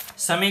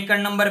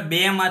સમીકરણ નંબર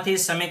 2 માંથી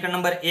સમીકરણ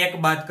નંબર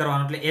 1 બાદ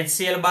કરવાનું એટલે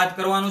HCl બાદ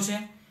કરવાનું છે.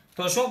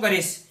 તો શું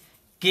કરીશ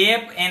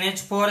cap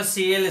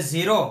NH4Cl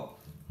 0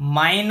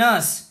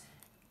 minus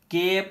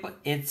cap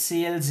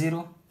HCl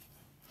 0.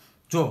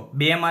 જો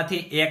 2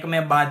 માંથી 1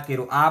 મેં બાદ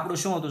કર્યું. આ આપણું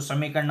શું હતું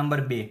સમીકરણ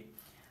નંબર 2,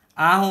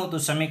 આ શું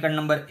હતું સમીકરણ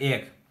નંબર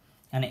 1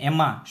 અને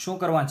એમાં શું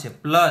કરવાનું છે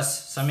પ્લસ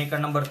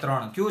સમીકરણ નંબર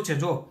 3 કયું છે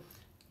જો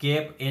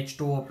કેપ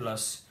H2O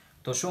પ્લસ.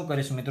 તો શું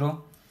કરીશ મિત્રો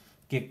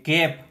કે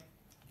કેપ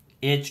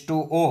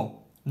H2O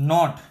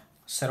નોટ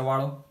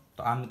સરવાળો.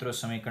 તો આ મિત્રો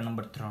સમીકરણ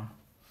નંબર 3.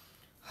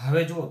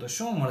 હવે જુઓ તો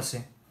શું મળશે,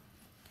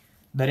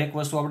 દરેક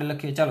વસ્તુ આપણે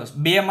લખીએ. ચાલો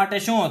 2 માટે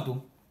શું હતું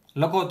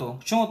લખો તો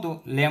શું હતું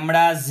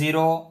લેમ્ડા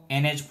 0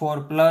 NH4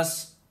 પ્લસ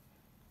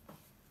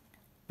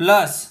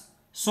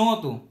શું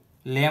હતું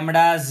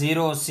લેમ્ડા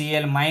 0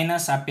 Cl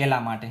માઇનસ આ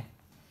પહેલા માટે.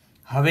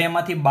 હવે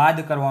એમાંથી બાદ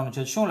કરવાનું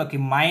છે, શું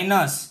લખી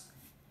માઇનસ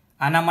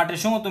આના માટે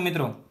શું હતું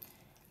મિત્રો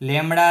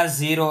લેમ્ડા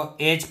 0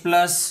 H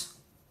પ્લસ.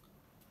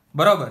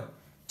 બરોબર.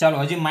 ચાલો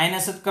હજી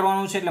માઇનસ જ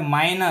કરવાનું છે એટલે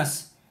માઇનસ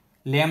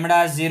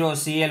લેમ્ડા 0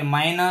 Cl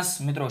માઇનસ.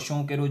 મિત્રો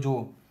શું કર્યું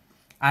જુઓ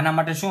આના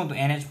માટે શું હતું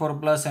NH4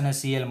 પ્લસ અને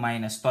Cl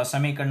માઇનસ. તો આ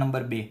સમીકરણ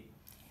નંબર 2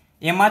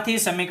 એમાંથી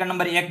સમીકરણ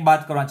નંબર 1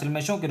 બાદ કરવાનું છે એટલે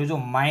મેં શું કર્યું જો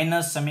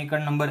માઇનસ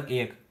સમીકરણ નંબર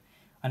 1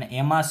 અને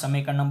એમાં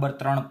સમીકરણ નંબર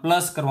 3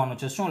 પ્લસ કરવાનું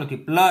છે, શું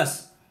લખી plus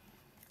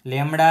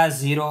lambda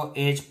 0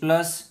 H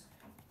plus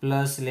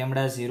plus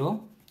lambda 0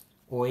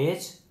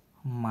 OH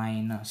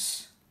minus.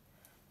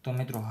 તો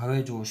મિત્રો હવે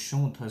જુઓ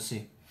શું થશે,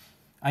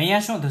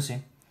 અહીંયા શું થશે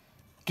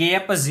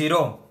cap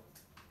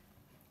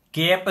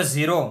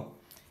 0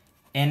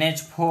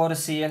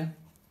 NH4Cl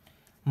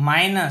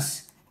minus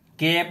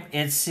cap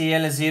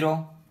HCl 0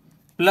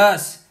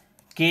 plus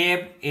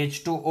cap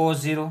H2O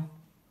 0.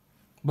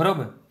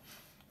 બરોબર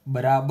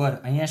બરાબર.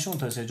 અહીંયા શું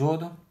થશે જુઓ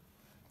તો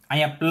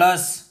અહીંયા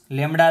પ્લસ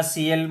લેમ્ડા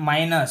Cl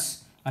માઇનસ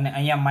અને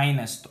અહીંયા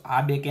માઇનસ, તો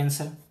આ બે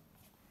કેન્સલ.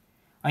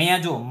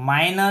 અહીંયા જો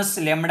minus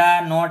lambda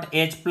not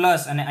H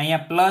plus અને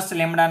અહીંયા plus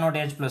lambda not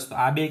H plus, તો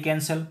આ બે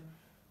કેન્સલ.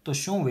 તો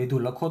શું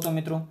વધ્યું લખો તો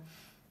મિત્રો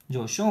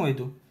જો શું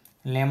વધ્યું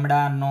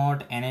lambda not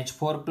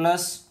NH4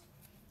 plus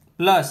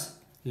plus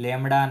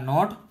lambda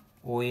not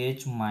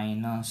OH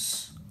minus.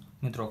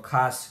 મિત્રો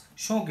ખાસ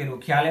શું કર્યું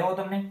ખ્યાલ આવ્યો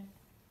તમને,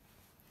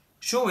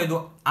 શું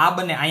વધ્યું આ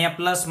બંને અહીંયા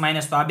પ્લસ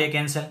માઇનસ તો આ બે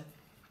કેન્સલ,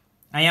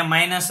 અહીંયા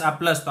માઇનસ આ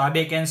પ્લસ તો આ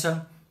બે કેન્સલ.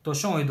 તો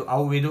શું વધ્યું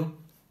આવું વધ્યું.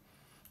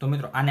 તો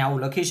મિત્રો આને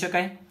આવું લખી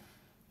શકાય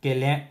કે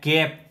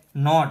કેપ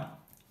નોટ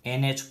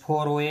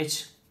NH4OH,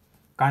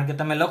 કારણ કે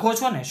તમે લખો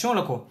છો ને શું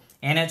લખો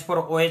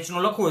NH4OH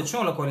નું લખવું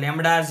શું લખો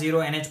લેમ્ડા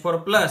 0 NH4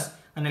 પ્લસ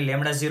અને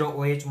લેમ્ડા 0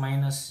 OH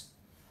માઇનસ.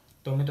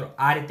 તો મિત્રો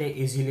આ રીતે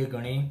ઇઝીલી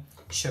ગણી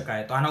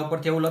શકાય. તો આના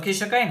ઉપરથી એવું લખી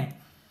શકાય ને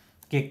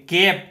કે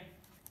કેપ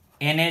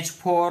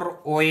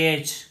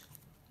NH4OH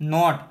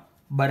નોટ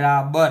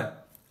બરાબર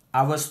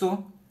આ વસ્તુ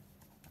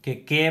કે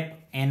cap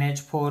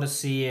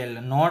NH4Cl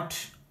not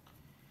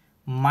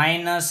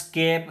minus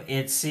cap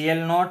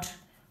HCl not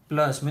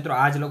plus મિત્રો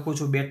આજ લખું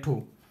છું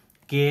બેઠું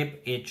કેપ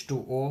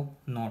H2O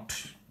નોટ.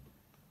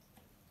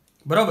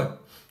 બરોબર.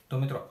 તો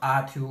મિત્રો આ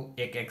થયું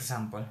એક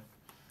એક્ઝામ્પલ.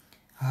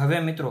 હવે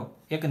મિત્રો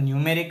એક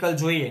ન્યુમેરિકલ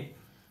જોઈએ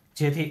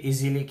જેથી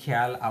ઇઝીલી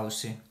ખ્યાલ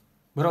આવશે.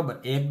 બરોબર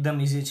એકદમ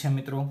ઇઝી છે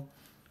મિત્રો,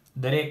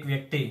 દરેક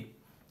વ્યક્તિ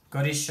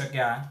કરી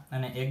શક્યા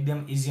અને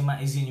એકદમ ઇઝીમાં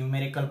ઇઝી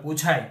ન્યુમેરિકલ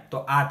પૂછાય તો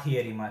આ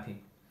થિયરીમાંથી.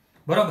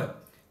 બરોબર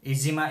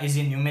ઇઝીમાં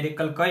ઇઝી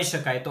ન્યુમેરિકલ કહી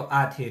શકાય તો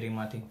આ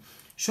થિયરીમાંથી.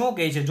 શું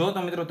કહે છે જો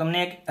તો મિત્રો તમને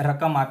એક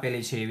રકમ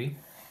આપેલી છે એવી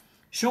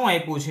શું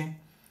આપ્યું છે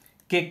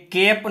કે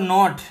કેપ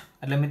નોટ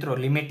એટલે મિત્રો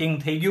લિમિટિંગ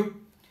થઈ ગયું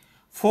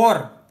ફોર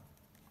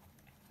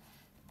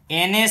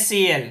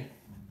NaCl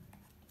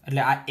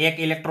એટલે આ એક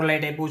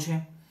ઇલેક્ટ્રોલાઇટ આપ્યું છે,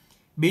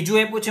 બીજું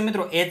આપ્યું છે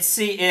મિત્રો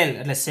HCl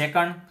એટલે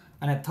સેકન્ડ,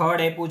 અને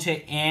થર્ડ આપ્યું છે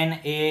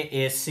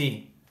NaAC.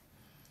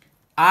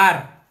 R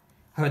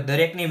હવે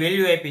દરેકની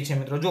વેલ્યુ આપી છે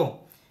મિત્રો, જો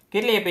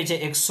કેટલી આપી છે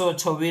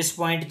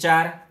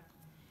 126.4,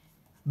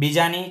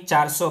 બીજાની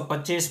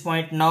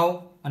 425.9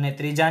 અને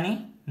ત્રીજાની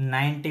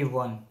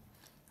 91.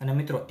 અને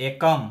મિત્રો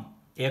એકમ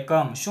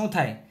શું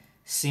થાય?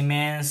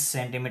 Siemens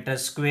centimetre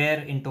square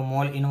into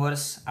mall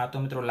inverse. આ તો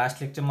મિત્રો લાસ્ટ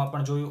લેક્ચરમાં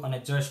પણ જોયું અને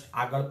જસ્ટ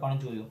આગળ પણ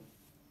જોયું.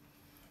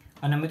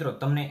 અને મિત્રો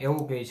તમને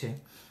એવું કહે છે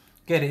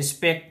કે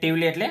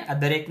રિસ્પેક્ટિવલી એટલે આ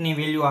દરેકની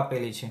વેલ્યુ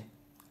આપેલી છે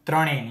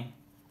ત્રણેયની,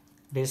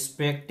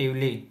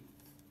 રિસ્પેક્ટિવલી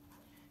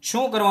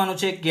શું કરવાનું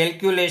છે?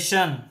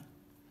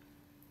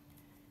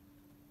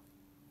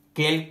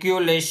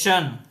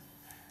 કેલ્ક્યુલેશન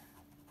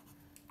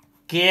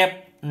કેપ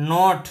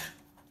નોટ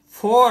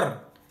ફોર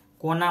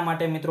કોના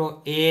માટે મિત્રો?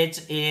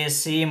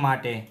 HAC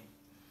માટે.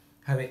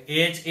 હવે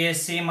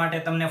HAC માટે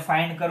તમને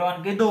ફાઇન્ડ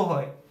કરવાનું કીધું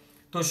હોય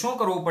તો શું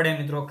કરવું પડે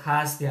મિત્રો?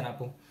 ખાસ ધ્યાન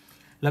આપો,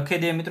 લખી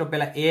દઈએ મિત્રો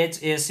પહેલા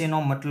HAC નો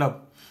મતલબ.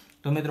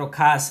 તો મિત્રો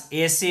ખાસ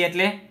AC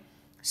એટલે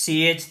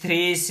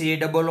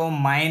CH3COO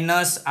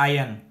માઇનસ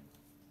આયન,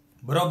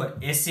 બરોબર.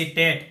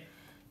 એસિટેટ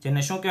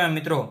જેને શું કહેવાય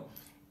મિત્રો?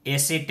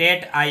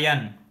 Acetate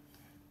ion.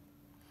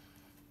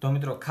 તો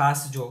મિત્રો ખાસ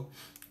જો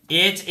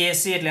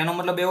HAC એટલે એનો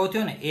મતલબ એવો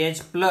થયો ને H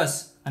પ્લસ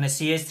અને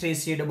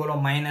CH3COO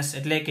માઇનસ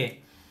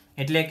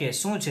એટલે કે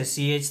શું છે?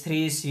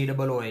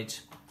 CH3COOH.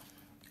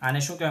 આને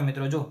શું કહેવાય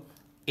મિત્રો? જો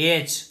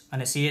H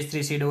અને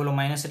CH3COO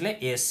માઇનસ એટલે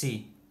AC,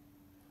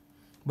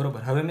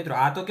 બરોબર. હવે મિત્રો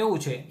આ તો કેવું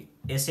છે?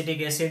 Acetic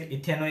acid,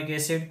 ethanoic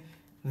acid,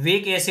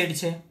 week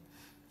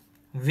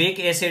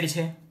acid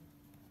છે,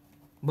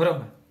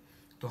 બરોબર.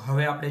 તો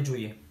હવે આપણે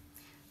જોઈએ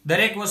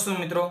દરેક વસ્તુ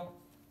મિત્રો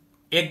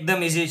એકદમ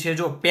ઈઝી છે.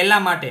 જો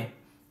પહેલા માટે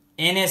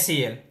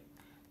NaCl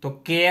તો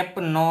કેપ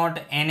નોટ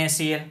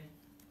NaCl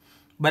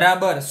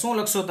બરાબર શું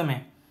લખશો તમે?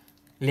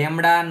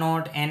 Lambda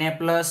not Na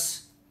plus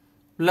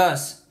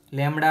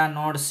lambda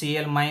not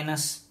Cl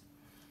minus.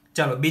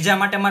 ચાલો બીજા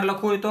માટે મારે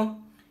લખવું હોય તો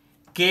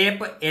કેપ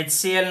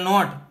HCl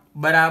નોટ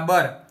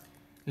બરાબર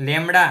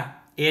lambda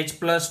H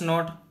plus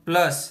not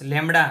plus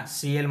lambda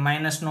Cl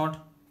minus not.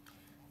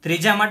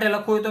 ત્રીજા માટે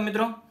લખવું હોય તો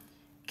મિત્રો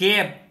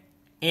કેપ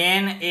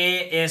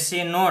NaAC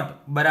નોટ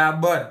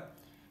બરાબર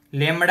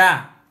lambda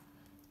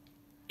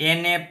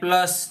Na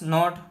plus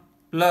not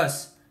plus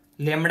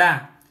lambda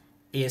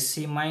AC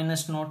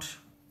minus not.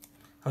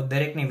 હવે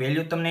દરેકની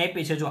વેલ્યુ તમને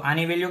આપી છે. જો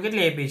આની વેલ્યુ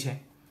કેટલી આપી છે?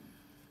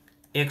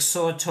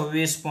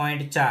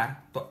 126.4.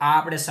 તો આ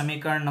આપણે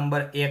સમીકરણ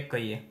નંબર 1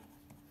 કહીએ,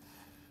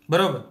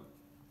 બરોબર.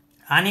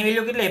 આની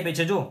વેલ્યુ કેટલી આપી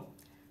છે? જો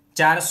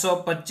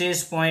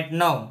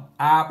 425.9.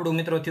 આ આપણું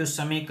મિત્રો થયું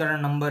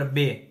સમીકરણ નંબર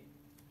 2.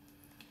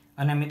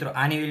 અને મિત્રો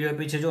આની વેલ્યુ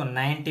આપી છે જો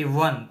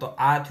 91. તો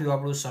આ થયું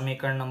આપણું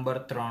સમીકરણ નંબર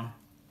 3.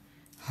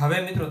 હવે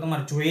મિત્રો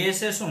તમારે જોઈએ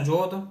છે શું?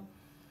 જોવો તો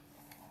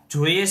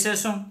જોઈએ છે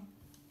શું?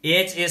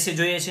 HAC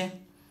જોઈએ છે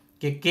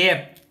કે કેપ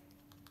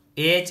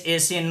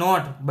HAC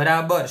નોટ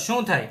બરાબર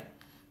શું થાય?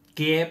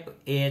 Cap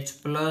H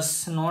plus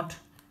not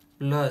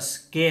plus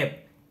cap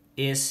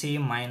AC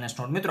minus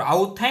not. મિત્રો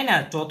આવું થાય ને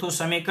ચોથું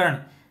સમીકરણ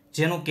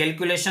જેનું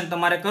કેલ્ક્યુલેશન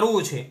તમારે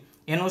કરવું છે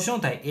એનું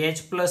શું થાય? H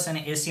પ્લસ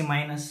અને AC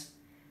માઇનસ.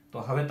 તો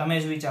હવે તમે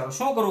જ વિચારો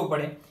શું કરવું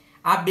પડે?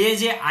 આ બે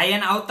જે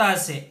આયન આવતા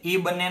હશે એ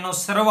બંનેનો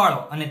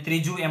સરવાળો અને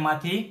ત્રીજું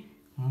એમાંથી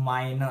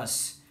માઇનસ.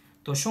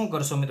 તો શું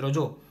કરશો મિત્રો?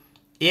 જો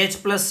H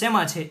પ્લસ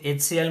શેમાં છે?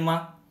 HCl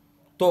માં.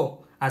 તો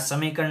આ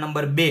સમીકરણ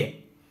નંબર 2.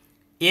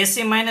 AC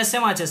માઇનસ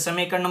શેમાં છે?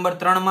 સમીકરણ નંબર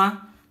 3 માં.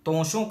 તો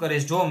હું શું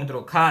કરીશ? જો મિત્રો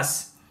ખાસ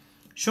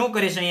શું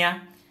કરીશ અહીંયા?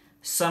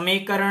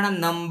 સમીકરણ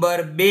નંબર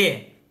 2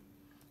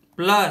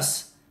 પ્લસ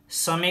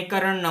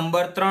સમીકરણ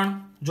નંબર 3.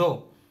 જો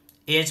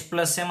H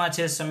પ્લસ શેમાં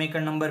છે?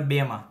 સમીકરણ નંબર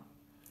 2 માં.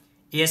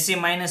 AC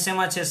માઇનસ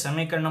શેમાં છે?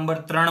 સમીકરણ નંબર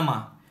 3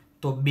 માં.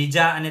 તો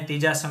બીજા અને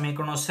ત્રીજા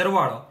સમીકરણનો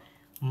સરવાળો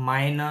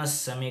માઇનસ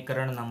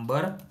સમીકરણ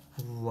નંબર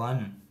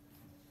 1.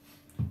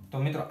 તો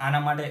મિત્રો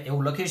આના માટે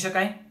એવું લખી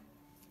શકાય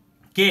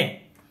કે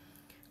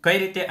કઈ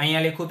રીતે?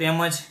 અહીંયા લખ્યું તો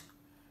એમ જ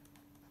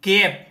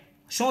કેપ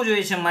શું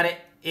જોઈએ છે મારે?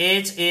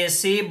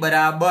 HAC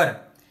બરાબર.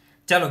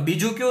 ચાલો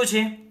બીજું કયું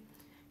છે?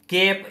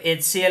 Cap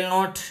HCl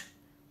not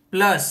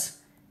plus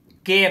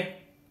cap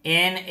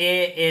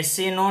NaAC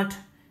not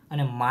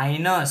અને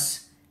માઇનસ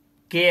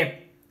કેપ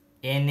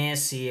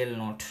NaCl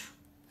નોટ.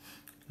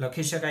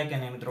 લખી શકાય કે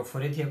નહીં મિત્રો?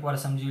 ફરીથી એકવાર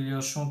સમજી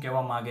લ્યો શું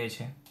કહેવા માંગે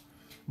છે,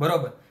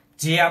 બરોબર.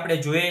 જે આપણે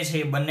જોઈએ છે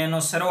એ બંનેનો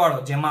સરવાળો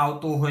જેમાં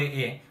આવતું હોય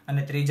એ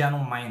અને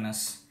ત્રીજાનું માઇનસ.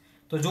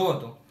 તો જુઓ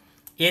તો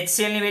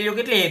HCl ની વેલ્યુ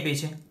કેટલી આપી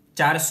છે?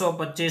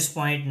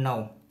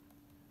 425.9.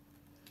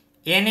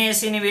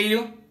 NaAC ની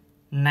વેલ્યુ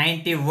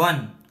 91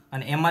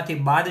 અને એમાંથી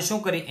બાદ શું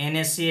કરી?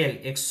 NaCl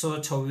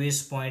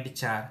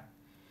 126.4.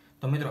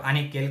 તો મિત્રો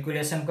આની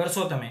કેલ્ક્યુલેશન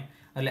કરશો તમે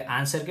એટલે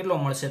આન્સર કેટલો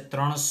મળશે?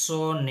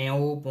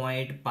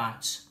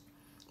 390.5,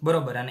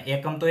 બરોબર. અને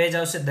એકમ તો એ જ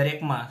આવશે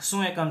દરેકમાં.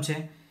 શું એકમ છે?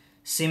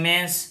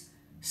 Siemens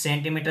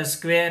centimetre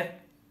square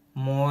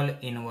mall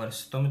inverse.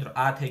 તો મિત્રો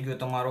આ થઈ ગયો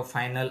તમારો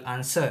ફાઇનલ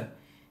આન્સર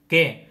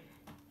કે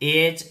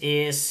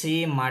HAC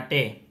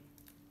માટે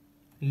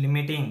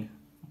લિમિટિંગ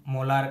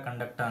મોલાર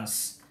કન્ડક્ટન્સ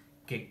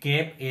કે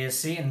કેપ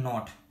એસી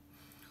નોટ.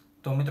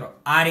 તો મિત્રો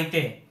આ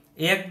રીતે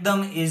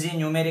એકદમ ઇઝી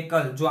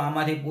ન્યુમેરિકલ જો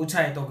આમાંથી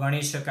પૂછાય તો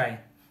ગણી શકાય.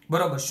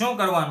 બરોબર. શું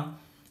કરવાનું,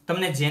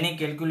 તમને જેની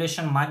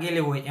કેલ્ક્યુલેશન માંગેલી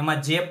હોય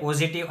એમાં જે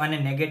પોઝિટિવ અને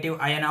નેગેટિવ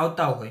આયન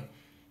આવતા હોય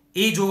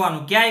એ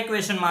જોવાનું કયા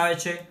ઇક્વેશનમાં આવે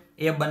છે,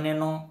 એ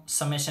બંનેનો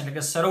સમેશન એટલે કે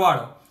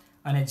સરવાળો,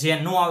 અને જે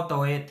નો આવતા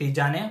હોય એ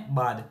ત્રીજાને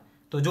બાદ.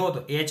 તો જો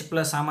તો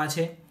H+ આમાં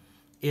છે,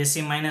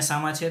 AC-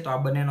 આમાં છે, તો આ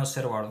બંનેનો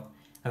સરવાળો.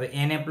 હવે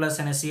Na+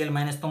 અને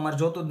Cl- તો મારે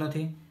જોતું જ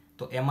નથી,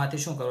 તો એમાંથી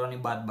શું કરવાની,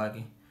 બાદ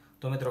બાકી.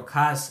 તો મિત્રો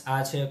ખાસ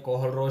આ છે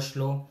કોહલરોસ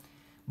લો.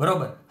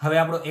 બરોબર. હવે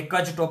આપણો એક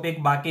જ ટોપિક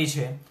બાકી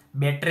છે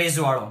બેટરીઝ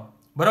વાળો.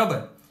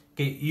 બરોબર,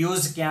 કે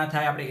યુઝ ક્યાં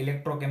થાય. આપણે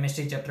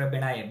ઇલેક્ટ્રોકેમિસ્ટ્રી ચેપ્ટર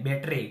બનાવીએ,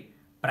 બેટરી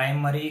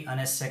પ્રાઇમરી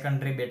અને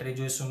સેકન્ડરી બેટરી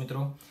જોઈશું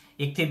મિત્રો.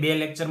 1 થી 2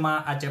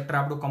 લેક્ચરમાં આ ચેપ્ટર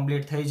આપણું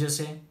કમ્પ્લીટ થઈ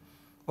જશે.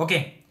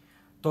 ઓકે.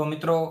 તો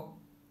મિત્રો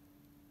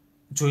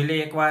જોઈ લે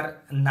એકવાર,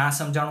 ના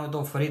સમજાણું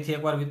તો ફરીથી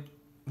એકવાર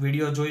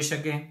વિડીયો જોઈ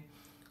શકે.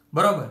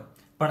 બરોબર,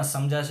 પણ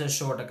સમજાશે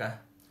 100%.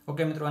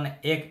 ઓકે મિત્રો, અને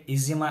એક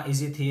ઇઝીમાં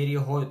ઇઝી થિયરી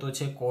હોય તો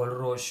છે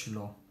કોહલરોસ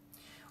લો.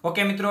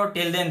 ઓકે મિત્રો,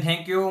 ટિલ ધેન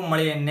થેન્ક યુ.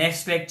 મળીએ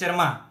નેક્સ્ટ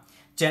લેક્ચરમાં.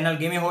 ચેનલ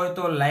ગમી હોય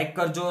તો લાઈક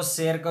કરજો,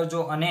 શેર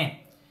કરજો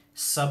અને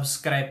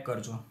સબસ્ક્રાઇબ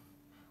કરજો.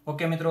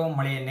 ઓકે મિત્રો,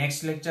 મળીએ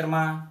નેક્સ્ટ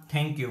લેક્ચરમાં.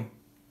 Thank you.